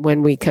that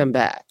when we come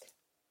back.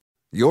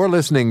 You're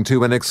listening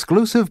to an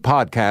exclusive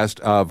podcast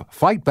of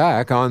Fight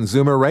Back on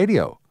Zoomer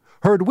Radio.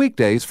 Heard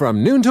weekdays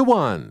from noon to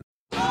 1.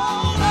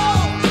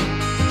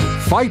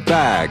 Fight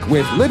Back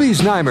with Libby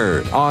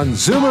Znaimer on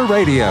Zoomer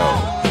Radio.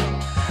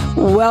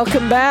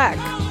 Welcome back.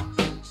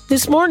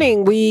 This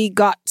morning, we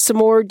got some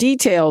more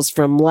details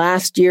from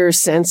last year's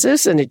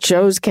census, and it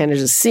shows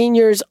Canada's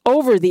seniors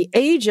over the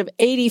age of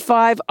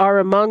 85 are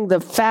among the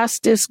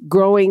fastest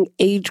growing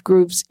age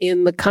groups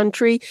in the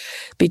country.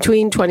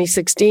 Between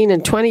 2016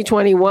 and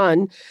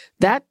 2021,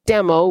 that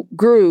demo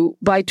grew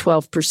by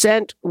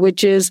 12%,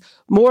 which is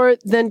more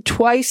than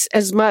twice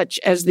as much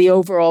as the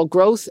overall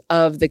growth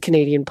of the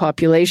Canadian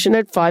population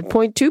at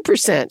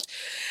 5.2%.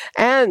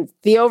 And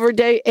the over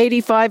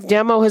 85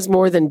 demo has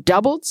more than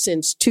doubled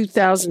since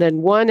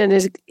 2001 and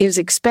is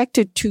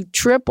expected to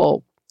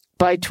triple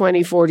by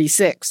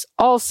 2046.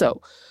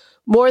 Also,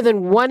 more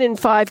than 1 in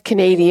 5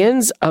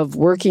 Canadians of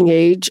working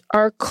age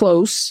are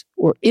close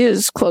or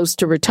is close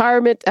to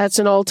retirement. That's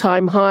an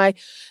all-time high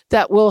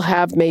that will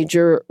have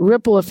major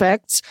ripple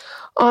effects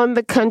on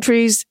the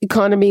country's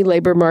economy,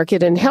 labor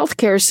market, and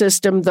healthcare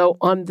system. Though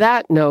on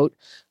that note,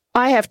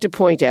 I have to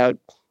point out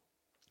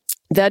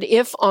that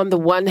if on the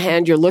one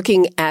hand you're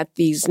looking at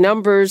these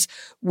numbers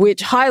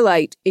which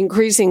highlight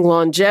increasing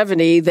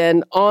longevity,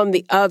 then on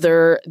the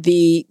other,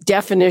 the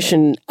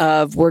definition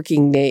of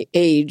working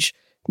age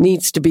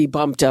needs to be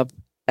bumped up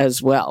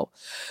as well.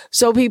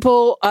 So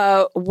people,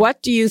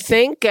 what do you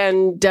think?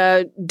 And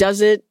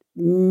does it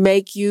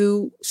make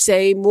you,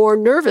 say, more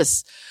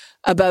nervous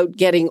about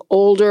getting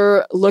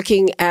older,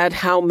 looking at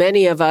how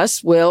many of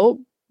us will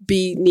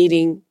be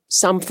needing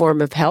some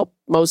form of help,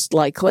 most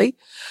likely?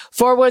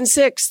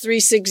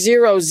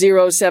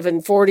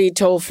 416-360-0740,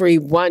 toll free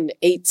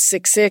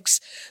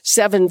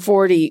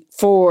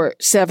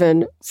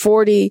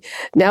 1-866-740-4740.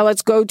 Now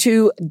let's go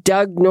to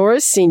Doug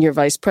Norris, Senior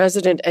Vice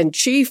President and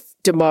Chief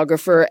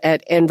Demographer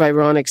at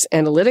Environics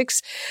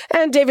Analytics,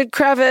 and David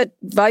Cravett,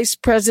 Vice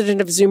President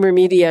of Zoomer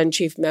Media and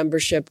Chief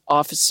Membership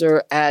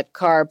Officer at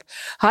CARP.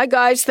 Hi,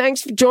 guys.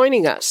 Thanks for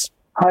joining us.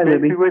 Hi,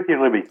 Libby. Good to be with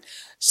you, Libby.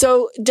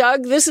 So,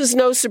 Doug, this is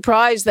no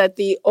surprise that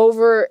the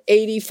over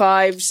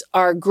 85s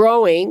are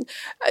growing.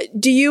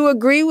 Do you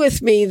agree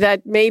with me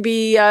that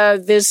maybe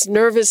this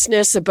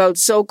nervousness about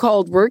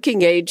so-called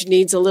working age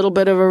needs a little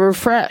bit of a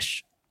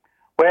refresh?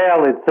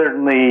 Well, it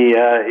certainly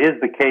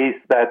is the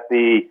case that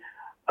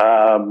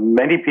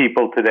many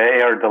people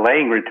today are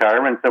delaying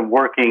retirement and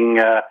working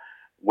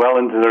well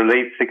into their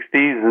late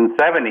 60s and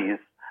 70s.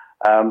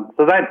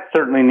 So that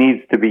certainly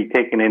needs to be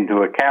taken into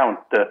account.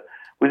 It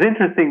was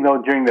interesting,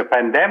 though, during the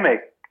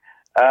pandemic,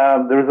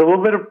 there was a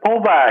little bit of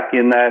pullback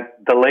in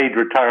that delayed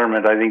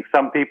retirement. I think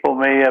some people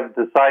may have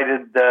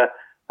decided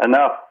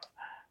enough.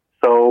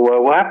 So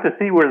we'll have to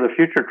see where the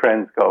future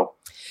trends go.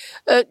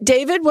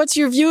 David, what's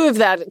your view of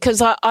that?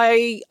 Because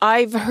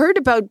I've heard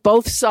about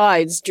both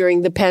sides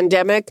during the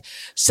pandemic.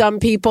 Some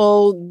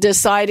people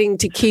deciding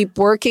to keep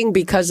working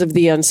because of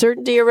the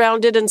uncertainty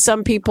around it, and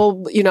some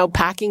people,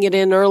 packing it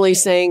in early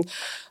saying,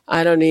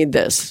 I don't need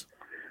this.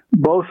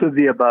 Both of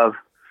the above.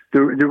 The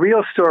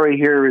real story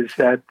here is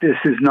that this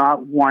is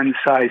not one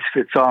size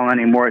fits all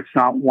anymore. It's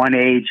not one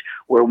age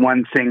where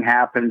one thing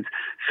happens.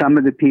 Some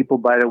of the people,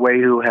 by the way,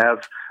 who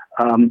have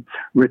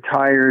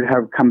retired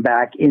have come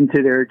back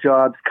into their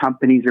jobs.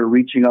 Companies are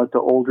reaching out to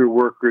older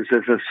workers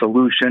as a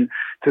solution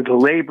to the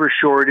labor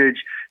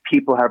shortage.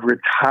 People have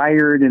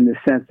retired in the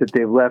sense that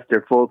they've left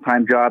their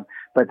full-time job,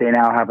 but they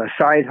now have a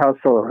side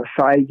hustle or a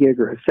side gig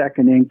or a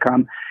second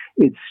income.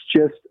 It's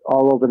just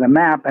all over the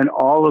map, and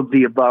all of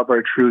the above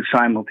are true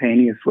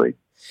simultaneously.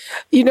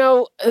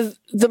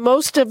 The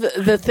most of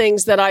the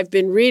things that I've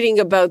been reading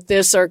about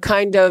this are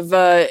kind of,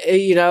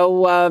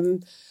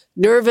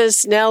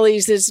 nervous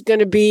Nellies. Is going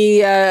to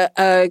be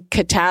a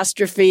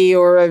catastrophe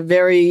or a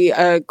very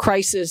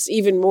crisis,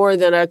 even more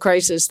than a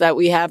crisis that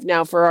we have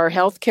now for our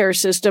healthcare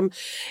system.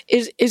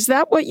 Is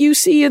that what you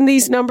see in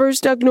these numbers,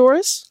 Doug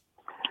Norris?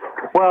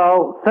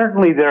 Well,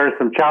 certainly there are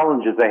some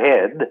challenges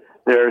ahead.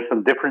 There are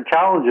some different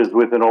challenges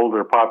with an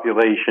older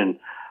population.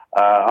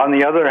 On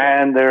the other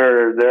hand,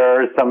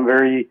 there are some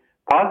very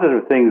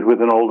positive things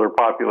with an older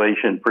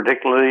population,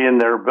 particularly in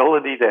their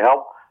ability to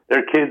help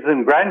their kids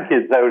and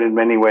grandkids out in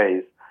many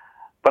ways.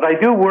 But I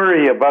do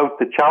worry about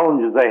the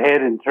challenges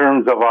ahead in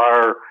terms of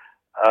our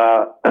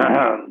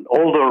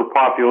older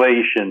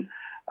population.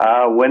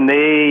 When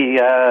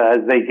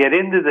as they get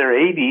into their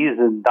 80s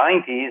and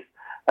 90s,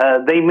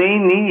 they may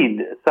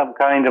need some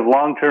kind of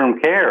long-term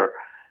care.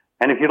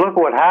 And if you look at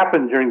what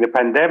happened during the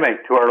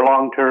pandemic to our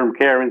long-term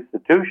care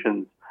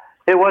institutions,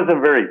 it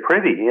wasn't very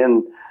pretty.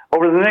 And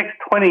over the next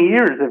 20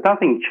 years, if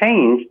nothing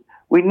changed,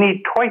 we'd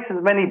need twice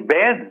as many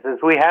beds as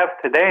we have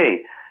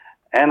today.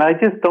 And I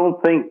just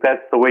don't think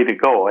that's the way to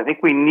go. I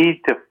think we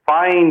need to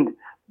find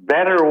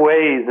better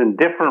ways and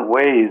different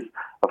ways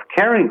of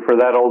caring for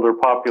that older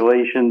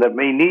population that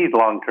may need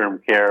long-term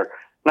care.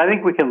 And I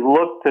think we can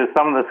look to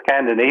some of the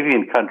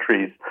Scandinavian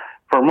countries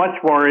for much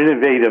more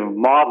innovative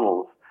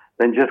models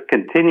than just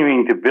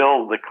continuing to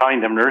build the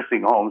kind of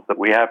nursing homes that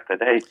we have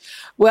today.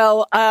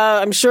 Well,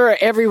 I'm sure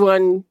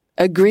everyone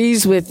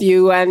agrees with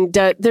you. And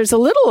there's a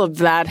little of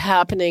that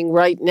happening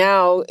right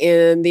now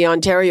in the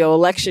Ontario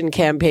election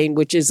campaign,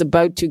 which is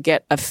about to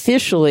get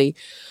officially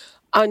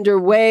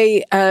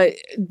underway.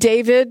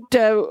 David,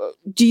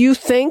 do you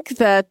think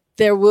that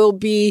there will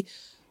be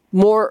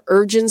more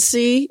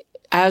urgency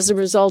as a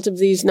result of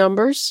these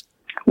numbers?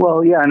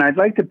 Well, yeah, and I'd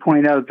like to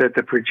point out that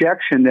the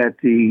projection that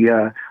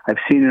I've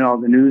seen in all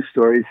the news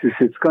stories is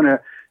it's going to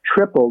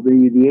triple.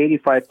 The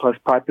 85 plus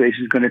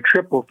population is going to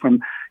triple from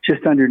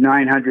just under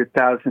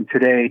 900,000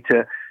 today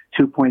to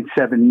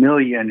 2.7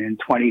 million in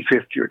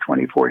 2050 or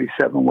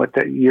 2047. What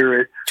that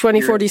year is?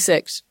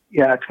 2046.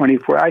 Yeah,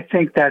 24. I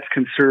think that's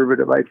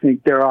conservative. I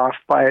think they're off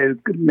by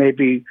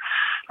maybe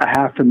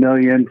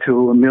 500,000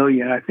 to 1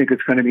 million. I think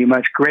it's going to be a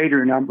much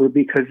greater number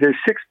because there's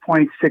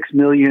 6.6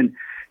 million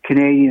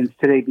Canadians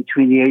today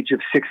between the age of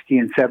 60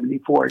 and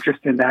 74, just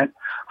in that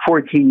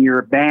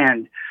 14-year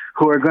band,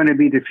 who are going to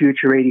be the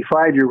future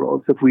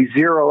 85-year-olds. If we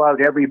zero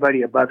out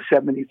everybody above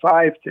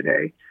 75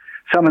 today,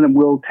 some of them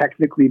will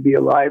technically be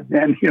alive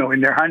then, in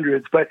their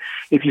hundreds. But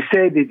if you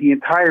say that the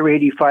entire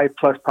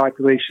 85-plus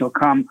population will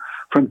come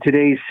from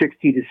today's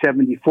 60 to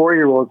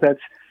 74-year-olds,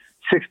 that's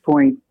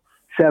 6.7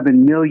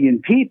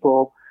 million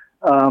people.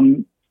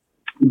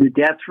 The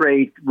death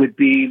rate would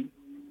be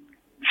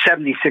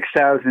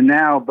 76,000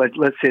 now, but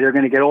let's say they're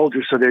going to get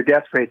older, so their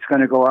death rate's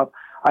going to go up.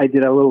 I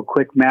did a little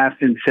quick math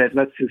and said,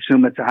 let's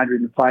assume it's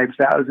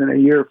 105,000 a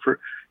year for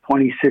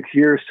 26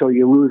 years, so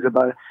you lose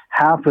about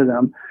half of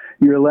them.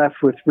 You're left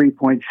with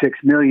 3.6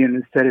 million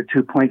instead of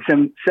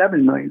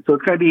 2.7 million. So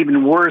it's going to be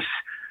even worse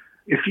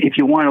if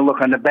you want to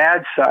look on the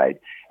bad side.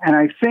 And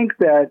I think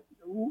that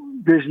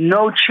there's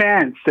no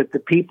chance that the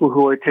people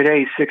who are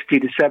today 60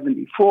 to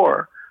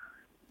 74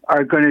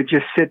 are going to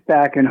just sit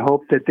back and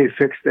hope that they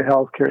fix the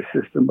healthcare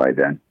system by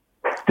then.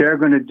 They're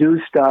going to do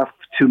stuff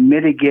to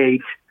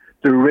mitigate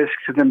the risk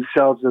to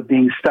themselves of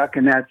being stuck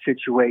in that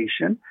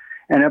situation.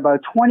 And about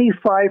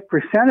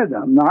 25% of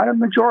them, not a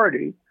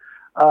majority,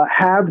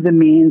 have the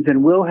means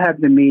and will have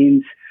the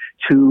means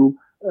to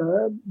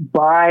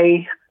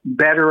buy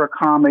better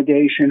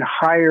accommodation,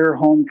 hire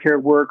home care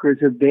workers,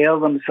 avail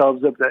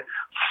themselves of the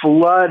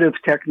flood of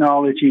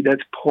technology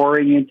that's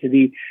pouring into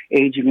the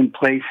aging in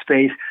place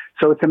space.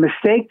 So it's a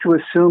mistake to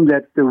assume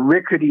that the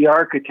rickety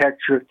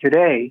architecture of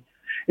today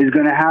is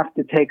going to have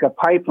to take a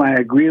pipeline.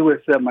 I agree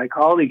with my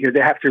colleague here.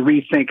 They have to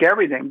rethink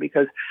everything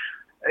because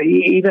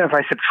even if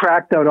I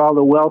subtract out all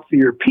the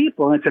wealthier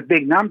people, and it's a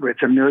big number,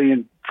 it's 1.5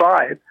 million,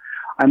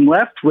 I'm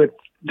left with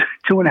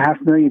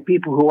 2.5 million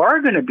people who are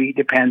going to be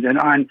dependent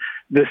on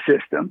the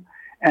system.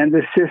 And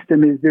the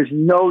system is, there's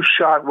no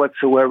shot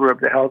whatsoever of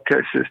the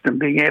healthcare system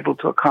being able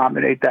to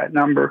accommodate that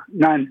number.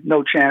 None,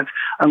 no chance,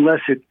 unless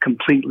it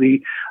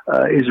completely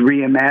is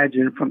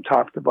reimagined from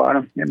top to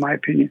bottom, in my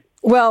opinion.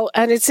 Well,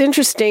 and it's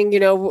interesting,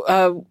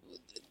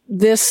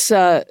 this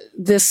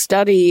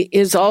study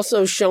is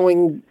also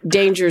showing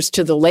dangers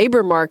to the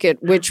labor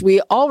market, which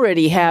we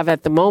already have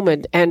at the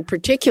moment, and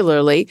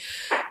particularly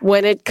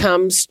when it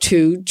comes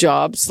to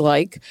jobs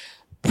like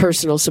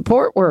personal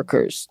support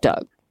workers,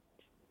 Doug.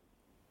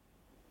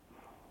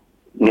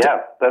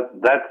 Yeah,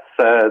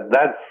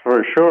 that's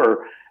for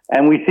sure.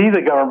 And we see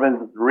the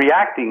government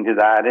reacting to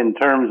that in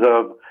terms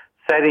of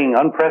setting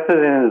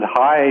unprecedented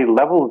high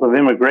levels of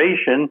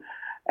immigration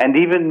and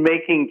even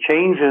making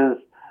changes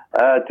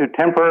to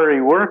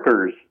temporary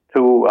workers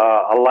to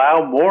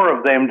allow more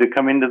of them to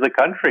come into the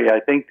country,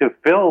 I think, to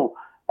fill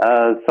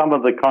some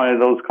of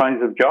those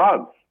kinds of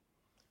jobs.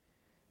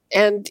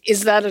 And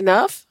is that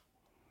enough?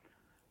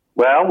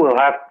 Well, we'll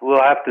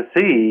have to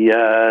see,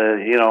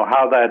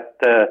 how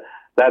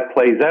that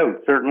plays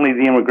out. Certainly,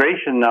 the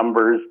immigration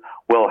numbers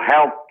will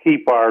help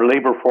keep our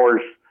labor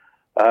force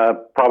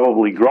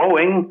probably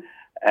growing,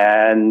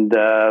 and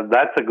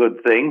that's a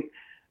good thing.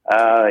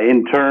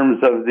 In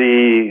terms of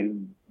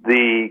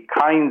the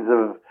kinds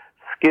of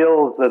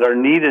skills that are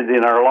needed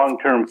in our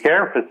long-term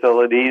care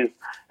facilities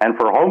and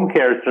for home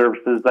care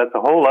services, that's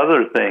a whole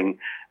other thing,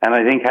 and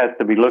I think has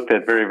to be looked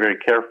at very, very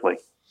carefully.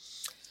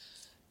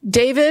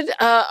 David,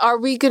 are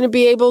we going to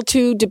be able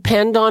to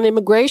depend on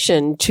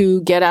immigration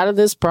to get out of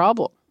this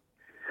problem?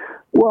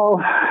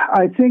 Well,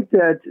 I think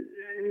that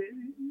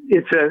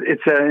it's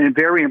a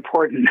very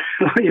important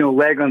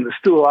leg on the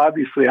stool.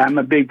 Obviously, I'm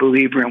a big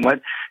believer in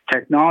what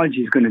technology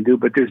is going to do,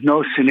 but there's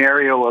no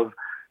scenario of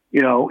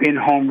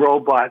in-home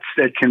robots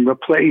that can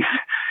replace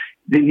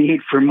the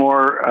need for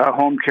more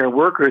home care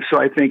workers.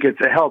 So I think it's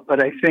a help, but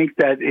I think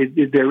that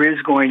there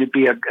is going to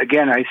be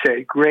again, I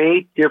say,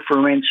 great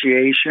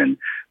differentiation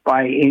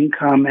by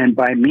income and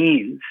by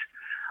means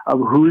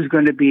of who's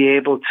going to be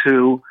able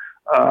to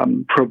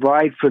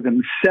provide for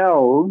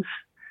themselves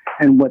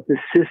and what the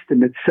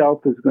system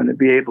itself is going to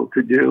be able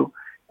to do.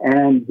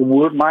 And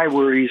my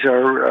worries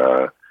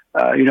are,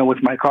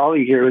 with my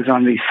colleague here, is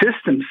on the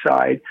system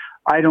side.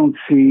 I don't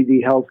see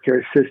the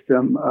healthcare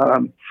system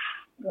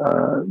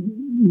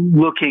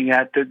looking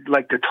at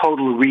the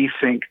total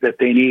rethink that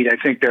they need. I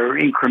think they're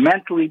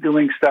incrementally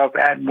doing stuff,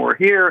 add more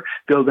here,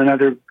 build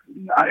another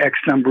X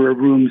number of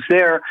rooms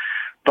there.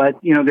 But,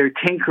 they're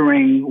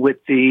tinkering with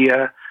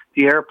the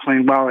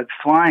airplane while it's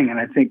flying, and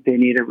I think they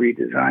need a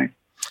redesign.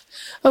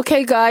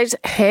 Okay, guys,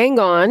 hang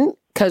on,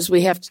 because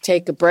we have to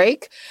take a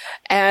break,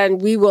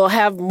 and we will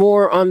have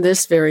more on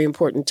this very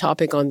important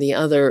topic on the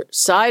other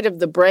side of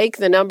the break.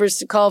 The numbers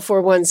to call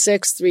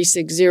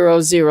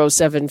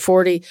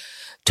 416-360-0740.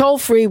 Toll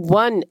free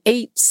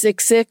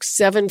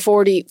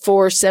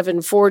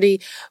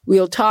 1-866-740-4740.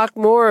 We'll talk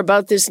more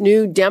about this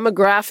new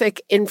demographic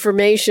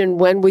information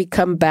when we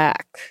come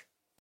back.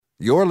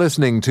 You're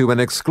listening to an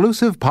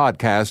exclusive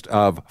podcast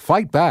of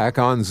Fight Back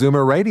on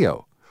Zoomer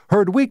Radio.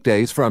 Heard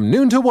weekdays from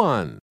noon to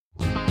 1.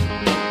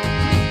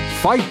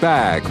 Fight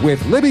Back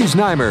with Libby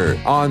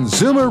Znaimer on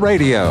Zoomer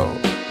Radio.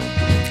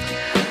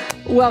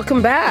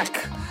 Welcome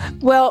back.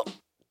 Well,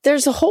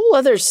 there's a whole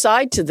other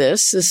side to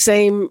this, the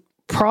same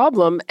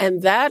problem,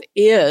 and that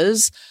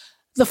is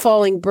the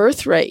falling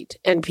birth rate,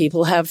 and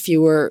people have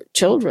fewer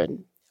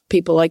children.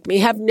 People like me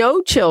have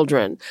no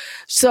children.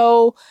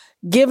 So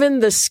given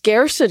the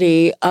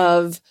scarcity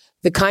of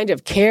the kind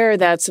of care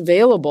that's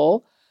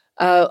available,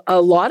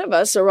 a lot of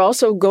us are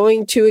also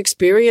going to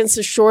experience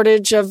a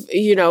shortage of,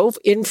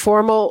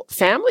 informal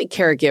family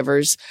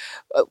caregivers.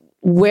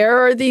 Where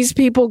are these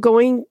people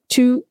going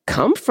to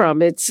come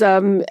from? It's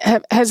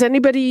has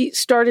anybody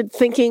started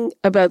thinking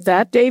about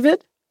that,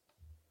 David?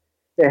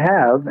 They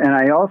have, and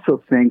I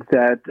also think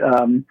that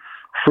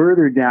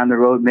further down the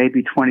road,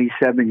 maybe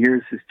 27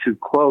 years is too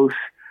close,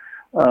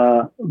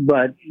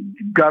 but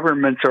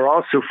governments are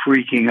also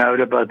freaking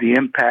out about the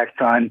impact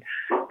on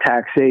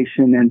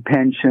taxation and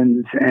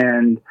pensions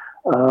and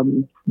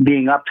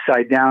being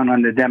upside down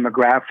on the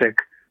demographic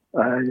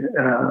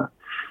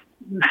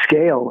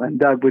scale. And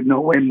Doug would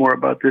know way more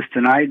about this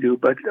than I do,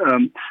 but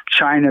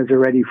China's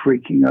already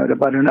freaking out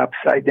about an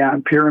upside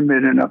down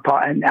pyramid and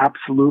an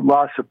absolute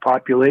loss of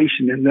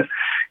population in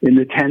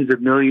the tens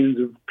of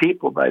millions of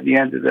people by the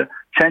end of the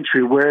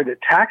century. Where the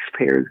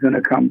taxpayer is going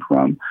to come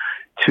from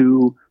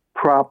to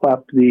prop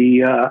up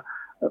the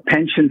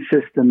pension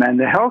system and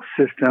the health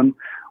system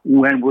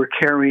when we're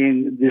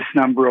carrying this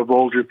number of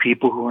older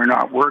people who are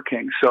not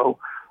working. So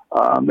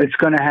it's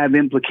going to have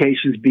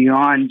implications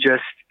beyond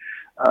just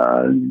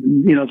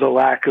the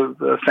lack of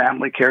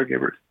family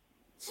caregivers.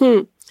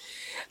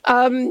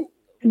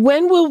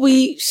 When will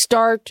we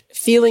start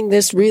feeling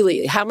this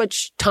really? How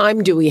much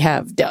time do we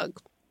have, Doug?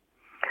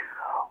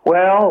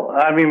 Well,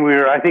 I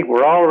think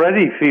we're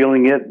already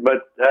feeling it,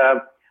 but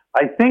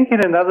I think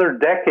in another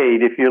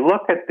decade, if you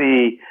look at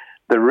the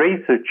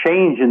rates of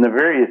change in the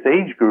various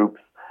age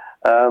groups,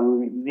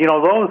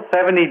 those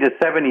 70 to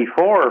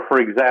 74,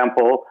 for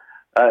example,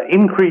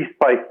 increased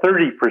by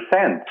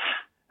 30%.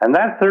 And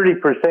that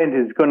 30%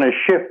 is going to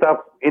shift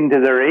up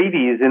into their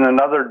 80s in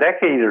another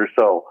decade or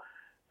so.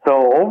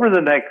 So over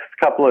the next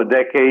couple of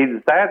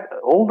decades, that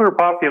older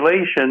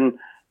population,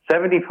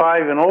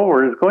 75 and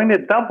over, is going to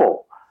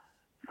double.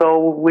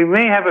 So we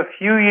may have a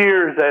few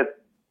years at,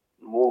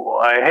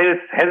 I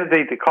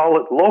hesitate to call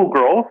it low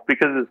growth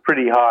because it's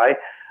pretty high,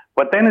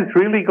 but then it's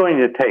really going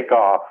to take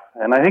off.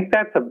 And I think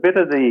that's a bit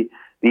of the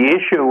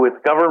issue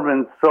with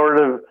governments sort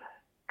of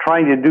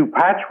trying to do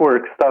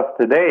patchwork stuff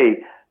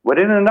today. But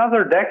in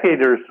another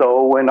decade or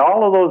so, when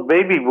all of those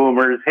baby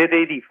boomers hit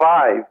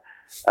 85,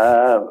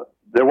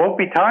 there won't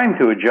be time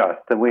to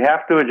adjust, and we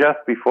have to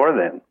adjust before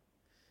then.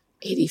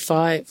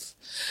 85.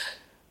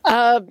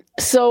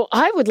 So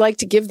I would like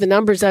to give the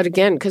numbers out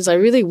again, because I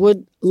really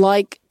would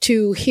like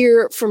to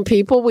hear from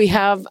people. We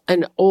have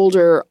an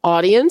older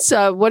audience.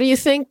 What do you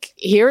think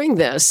hearing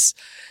this?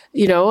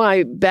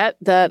 I bet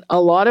that a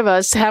lot of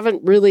us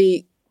haven't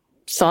really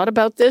thought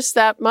about this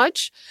that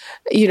much.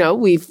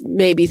 We've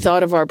maybe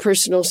thought of our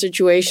personal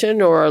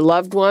situation or our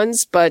loved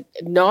ones, but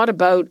not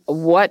about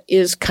what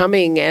is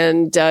coming.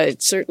 And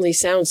it certainly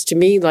sounds to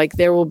me like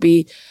there will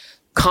be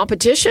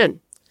competition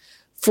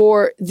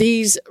for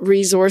these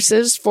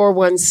resources.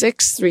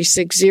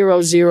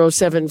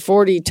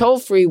 416-360-0740, toll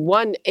free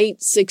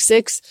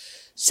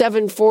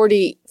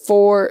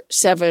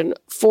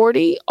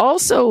 1-866-740-4740.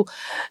 Also,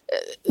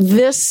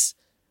 this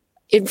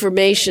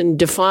information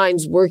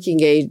defines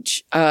working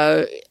age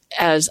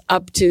as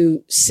up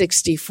to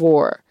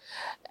 64.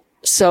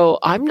 So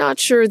I'm not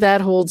sure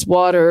that holds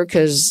water,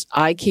 because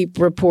I keep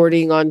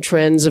reporting on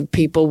trends of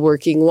people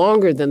working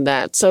longer than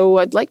that. So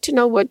I'd like to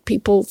know what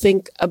people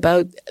think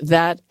about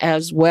that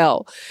as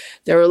well.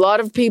 There are a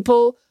lot of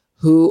people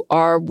who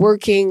are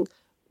working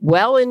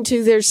well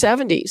into their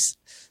 70s.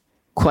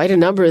 Quite a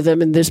number of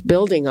them in this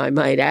building, I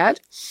might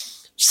add.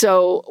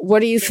 So what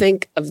do you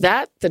think of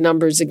that? The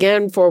numbers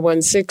again,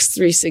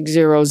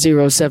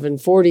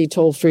 416-360-0740,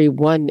 toll free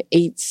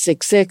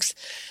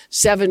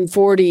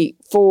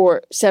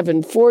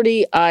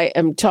 1-866-740-4740. I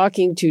am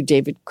talking to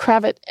David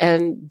Kravitz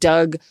and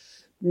Doug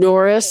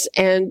Norris.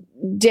 And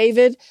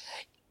David,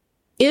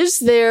 is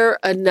there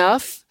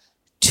enough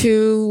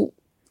to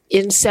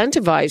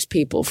incentivize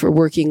people for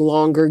working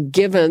longer,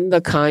 given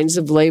the kinds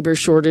of labor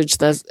shortages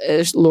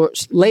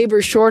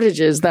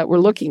that we're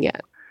looking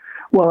at?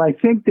 Well, I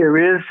think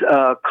there is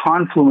a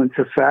confluence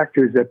of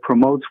factors that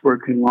promotes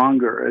working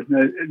longer.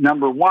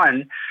 Number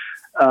one,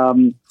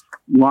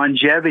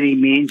 longevity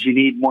means you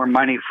need more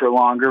money for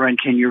longer, and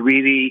can you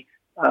really,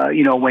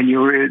 when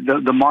you're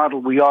the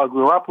model we all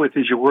grew up with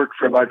is you work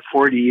for about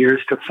 40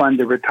 years to fund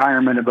a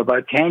retirement of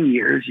about 10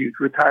 years. You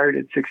retired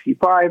at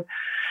 65,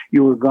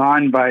 you were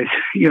gone by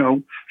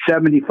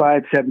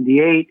 75,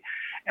 78,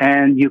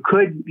 and you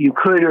could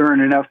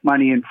earn enough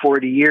money in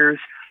 40 years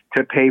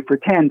to pay for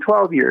 10,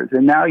 12 years,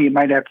 and now you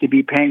might have to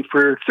be paying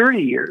for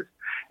 30 years.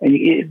 And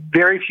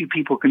very few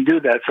people can do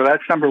that. So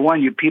that's number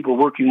one, people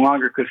working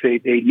longer because they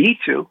need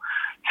to.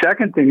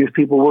 Second thing is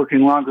people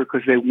working longer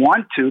because they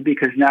want to,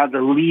 because now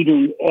the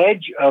leading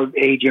edge of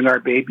aging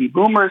are baby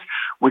boomers,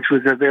 which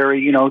was a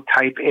very,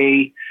 type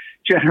A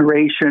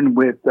generation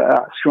with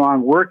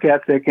strong work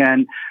ethic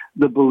and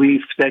the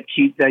belief that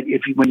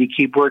when you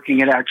keep working,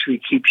 it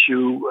actually keeps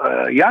you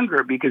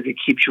younger because it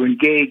keeps you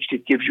engaged,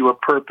 it gives you a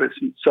purpose,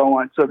 and so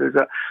on. So there's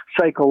a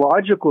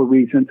psychological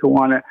reason to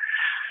want to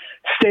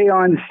stay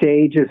on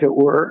stage, as it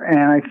were.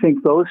 And I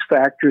think those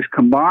factors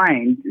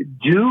combined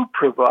do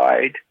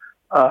provide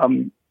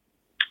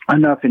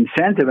enough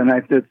incentive. And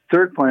the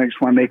third point I just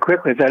want to make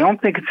quickly is I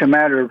don't think it's a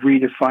matter of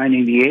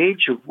redefining the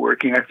age of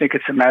working. I think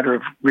it's a matter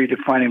of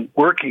redefining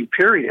working,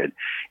 period.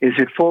 Is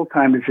it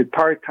full-time? Is it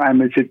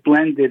part-time? Is it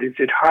blended? Is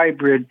it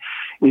hybrid?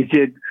 Is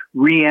it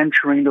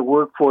re-entering the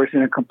workforce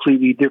in a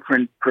completely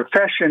different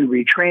profession,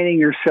 retraining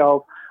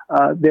yourself?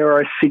 There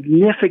are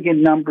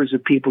significant numbers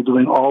of people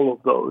doing all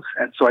of those.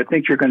 And so I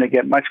think you're going to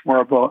get much more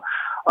of a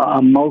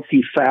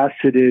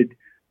multifaceted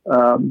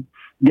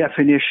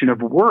definition of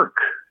work.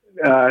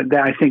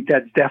 That I think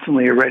that's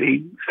definitely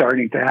already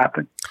starting to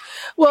happen.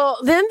 Well,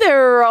 then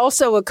there are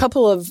also a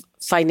couple of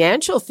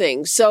financial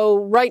things. So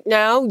right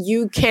now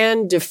you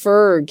can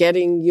defer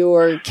getting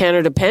your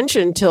Canada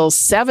pension till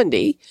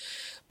 70,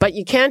 but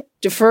you can't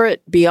defer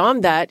it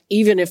beyond that,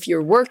 even if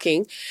you're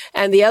working.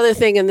 And the other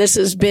thing, and this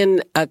has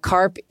been a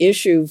CARP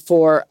issue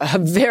for a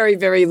very,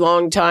 very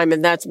long time,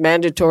 and that's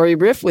mandatory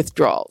RIF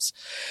withdrawals,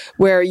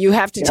 where you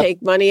have to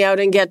take money out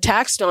and get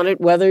taxed on it,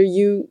 whether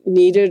you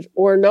need it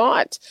or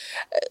not.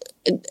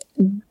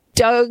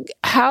 Doug,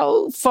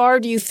 how far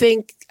do you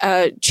think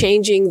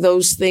changing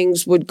those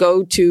things would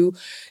go to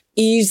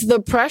ease the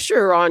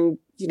pressure on,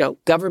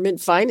 government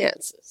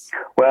finances?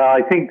 Well,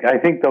 I think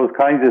those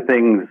kinds of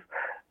things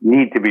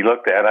need to be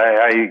looked at.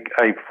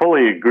 I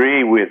fully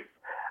agree with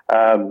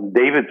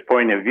David's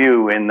point of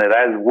view in that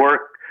as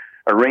work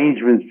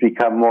arrangements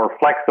become more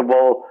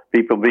flexible,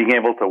 people being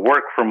able to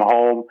work from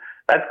home,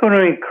 that's going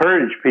to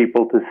encourage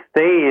people to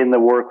stay in the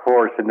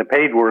workforce, in the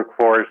paid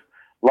workforce,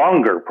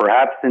 longer,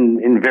 perhaps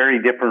in very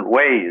different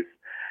ways.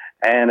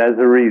 And as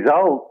a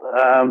result,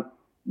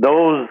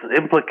 those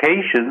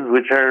implications,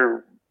 which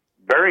are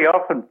very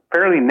often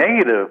fairly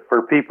negative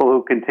for people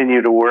who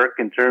continue to work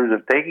in terms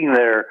of taking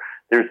their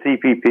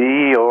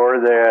CPP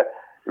or their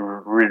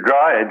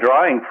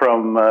drawing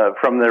from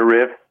their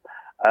RIFs,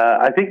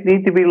 I think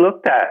need to be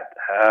looked at.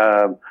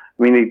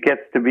 It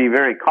gets to be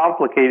very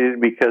complicated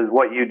because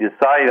what you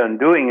decide on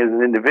doing as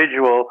an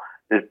individual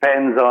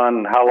depends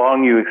on how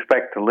long you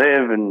expect to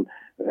live and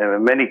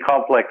many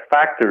complex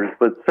factors,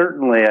 but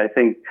certainly I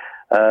think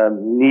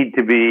need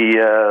to be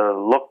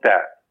looked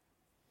at.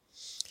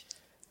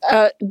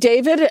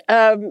 David,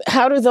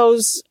 how do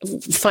those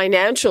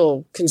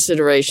financial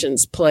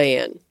considerations play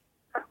in?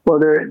 Well,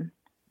 they're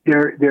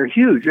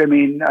huge.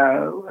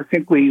 I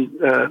think we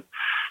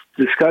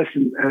discussed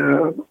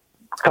a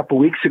couple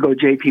weeks ago.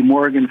 J.P.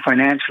 Morgan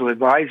Financial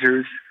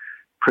Advisors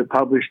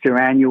published their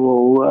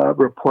annual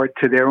report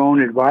to their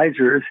own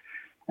advisors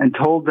and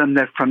told them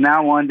that from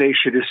now on they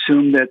should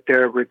assume that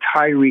their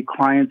retiree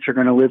clients are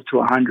going to live to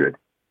 100.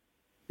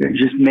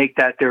 Just make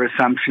that their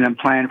assumption and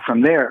plan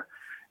from there.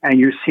 And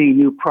you're seeing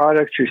new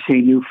products, you're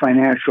seeing new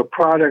financial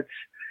products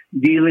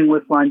dealing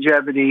with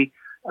longevity.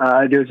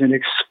 There's an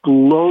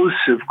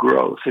explosive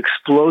growth,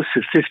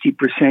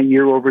 50%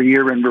 year over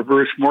year in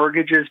reverse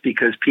mortgages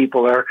because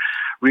people are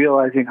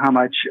realizing how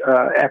much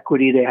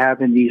equity they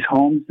have in these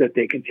homes that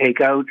they can take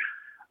out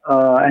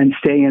and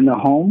stay in the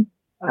home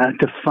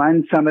to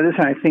fund some of this.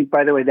 And I think,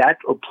 by the way, that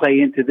will play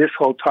into this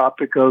whole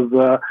topic of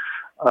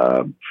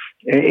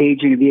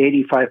aging of the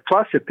 85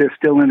 plus. If they're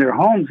still in their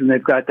homes and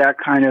they've got that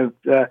kind of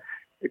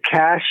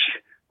cash,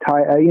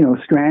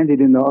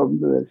 stranded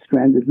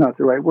is not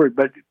the right word,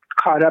 but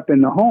caught up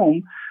in the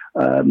home,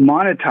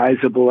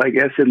 monetizable, I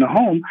guess, in the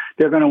home,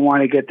 they're going to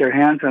want to get their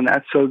hands on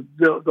that. So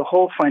the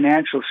whole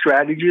financial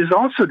strategy is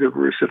also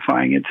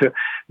diversifying into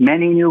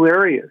many new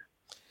areas.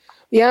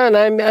 Yeah, and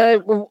I'm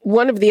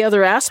one of the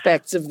other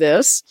aspects of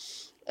this,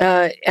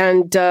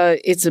 and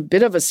it's a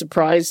bit of a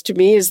surprise to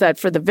me, is that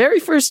for the very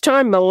first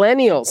time,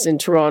 millennials in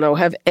Toronto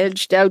have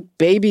edged out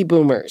baby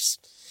boomers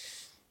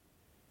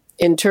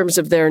in terms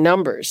of their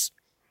numbers.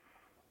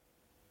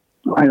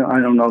 I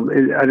don't know.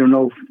 I don't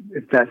know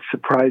if that's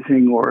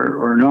surprising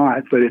or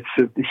not, but it's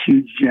a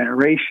huge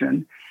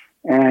generation.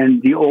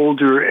 And the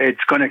older,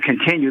 it's going to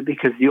continue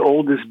because the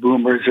oldest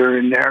boomers are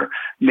in their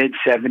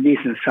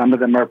mid-70s and some of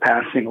them are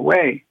passing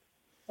away.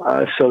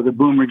 So the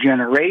boomer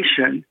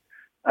generation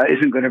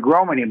isn't going to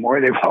grow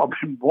anymore. They've all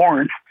been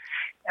born,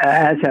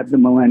 as have the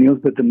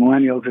millennials, but the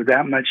millennials are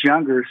that much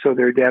younger, so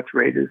their death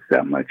rate is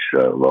that much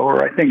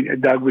lower. I think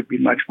Doug would be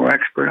much more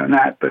expert on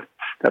that, but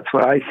that's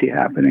what I see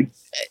happening.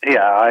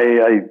 Yeah,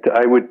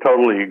 I would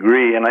totally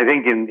agree. And I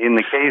think in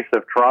the case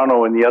of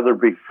Toronto and the other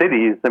big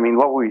cities, I mean,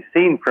 what we've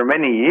seen for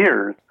many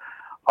years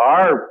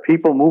are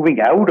people moving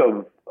out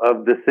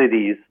of the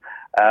cities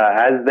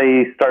as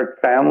they start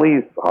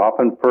families,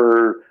 often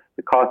for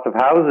the cost of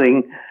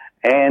housing,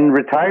 and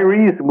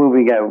retirees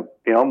moving out,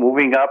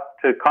 moving up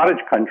to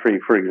cottage country,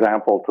 for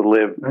example, to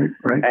live.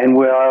 Right. And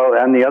well,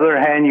 on the other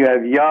hand, you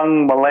have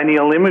young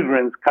millennial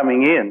immigrants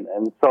coming in.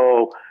 And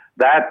so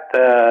that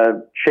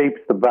shapes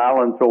the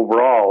balance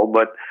overall.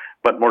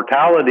 But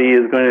mortality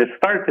is going to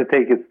start to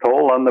take its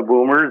toll on the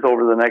boomers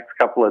over the next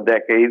couple of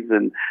decades.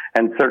 And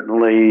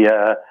certainly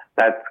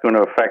that's going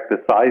to affect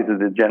the size of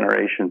the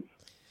generations.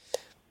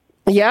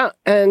 Yeah,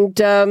 and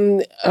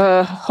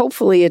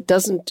hopefully it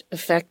doesn't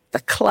affect the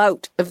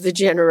clout of the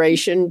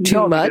generation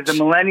too much. Because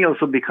the millennials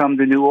will become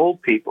the new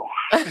old people.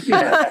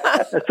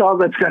 That's all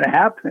that's going to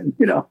happen,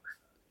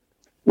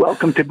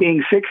 Welcome to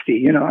being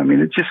 60,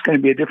 it's just going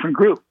to be a different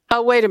group.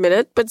 Oh, wait a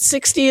minute, but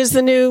 60 is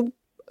the new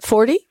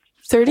 40,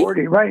 30?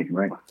 40,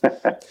 right.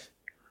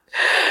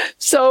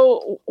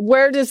 So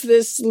where does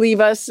this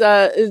leave us,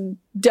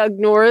 Doug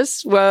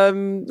Norris?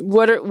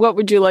 What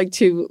would you like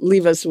to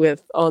leave us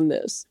with on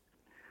this?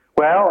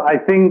 Well, I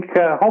think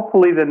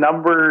hopefully the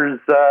numbers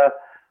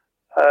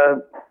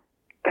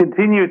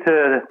continue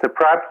to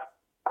perhaps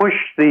push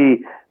the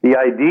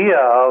idea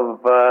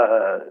of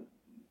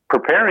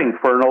preparing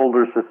for an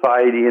older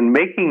society and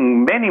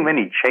making many,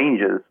 many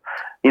changes.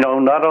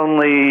 Not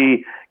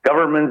only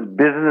governments,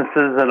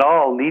 businesses, and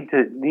all need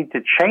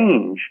to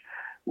change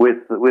with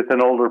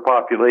an older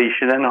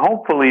population, and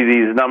hopefully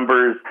these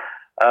numbers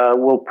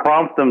will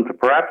prompt them to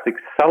perhaps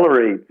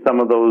accelerate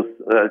some of those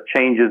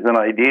changes and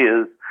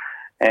ideas.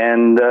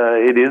 And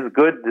it is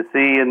good to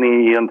see in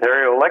the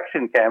Ontario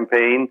election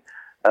campaign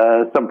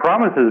some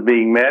promises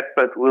being met,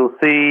 but we'll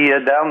see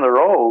down the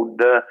road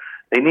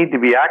they need to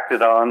be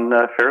acted on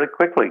fairly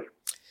quickly.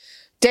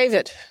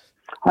 David.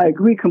 I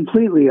agree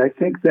completely. I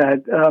think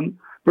that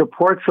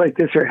reports like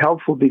this are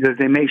helpful because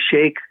they may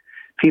shake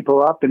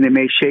people up and they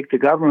may shake the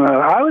government.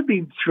 I would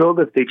be thrilled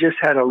if they just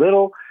had a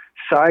little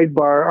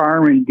sidebar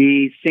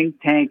R&D, think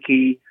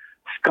tanky,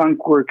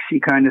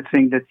 skunkworksy kind of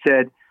thing that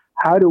said,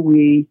 how do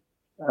we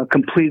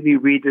completely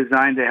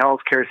redesign the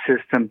healthcare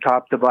system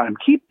top to bottom?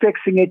 Keep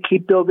fixing it,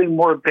 keep building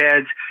more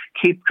beds,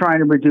 keep trying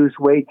to reduce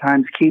wait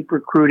times, keep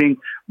recruiting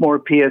more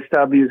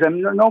PSWs. I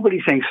mean,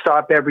 nobody's saying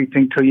stop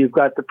everything till you've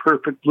got the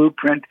perfect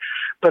blueprint,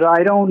 but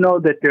I don't know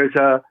that there's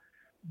a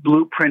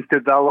blueprint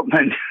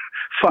development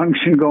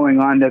function going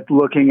on that's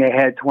looking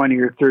ahead 20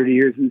 or 30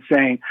 years and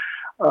saying,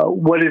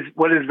 what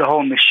does the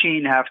whole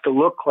machine have to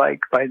look like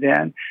by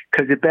then?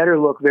 Because it better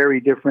look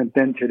very different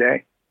than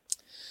today.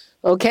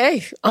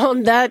 Okay.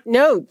 On that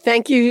note,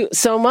 thank you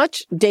so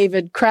much,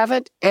 David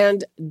Kravitz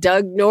and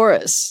Doug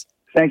Norris.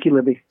 Thank you,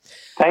 Libby.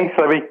 Thanks,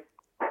 Libby.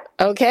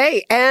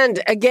 Okay.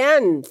 And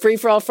again, Free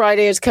for All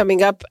Friday is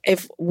coming up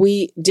if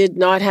we did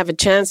not have a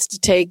chance to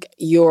take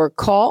your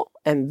call.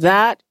 And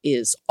that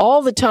is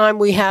all the time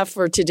we have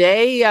for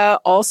today.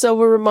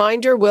 Also a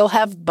reminder, we'll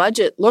have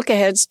budget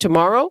look-aheads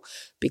tomorrow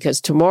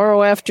because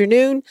tomorrow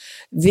afternoon,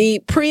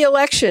 the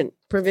pre-election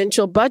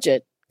provincial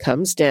budget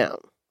comes down.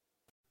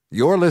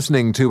 You're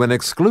listening to an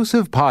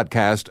exclusive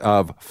podcast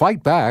of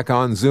Fight Back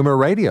on Zoomer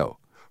Radio.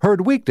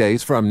 Heard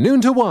weekdays from noon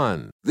to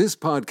 1. This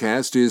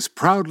podcast is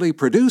proudly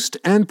produced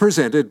and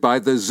presented by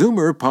the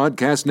Zoomer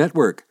Podcast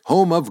Network,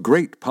 home of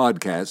great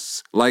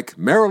podcasts like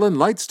Marilyn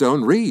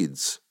Lightstone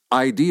Reads,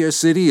 Idea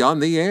City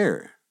on the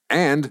Air,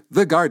 and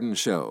The Garden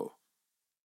Show.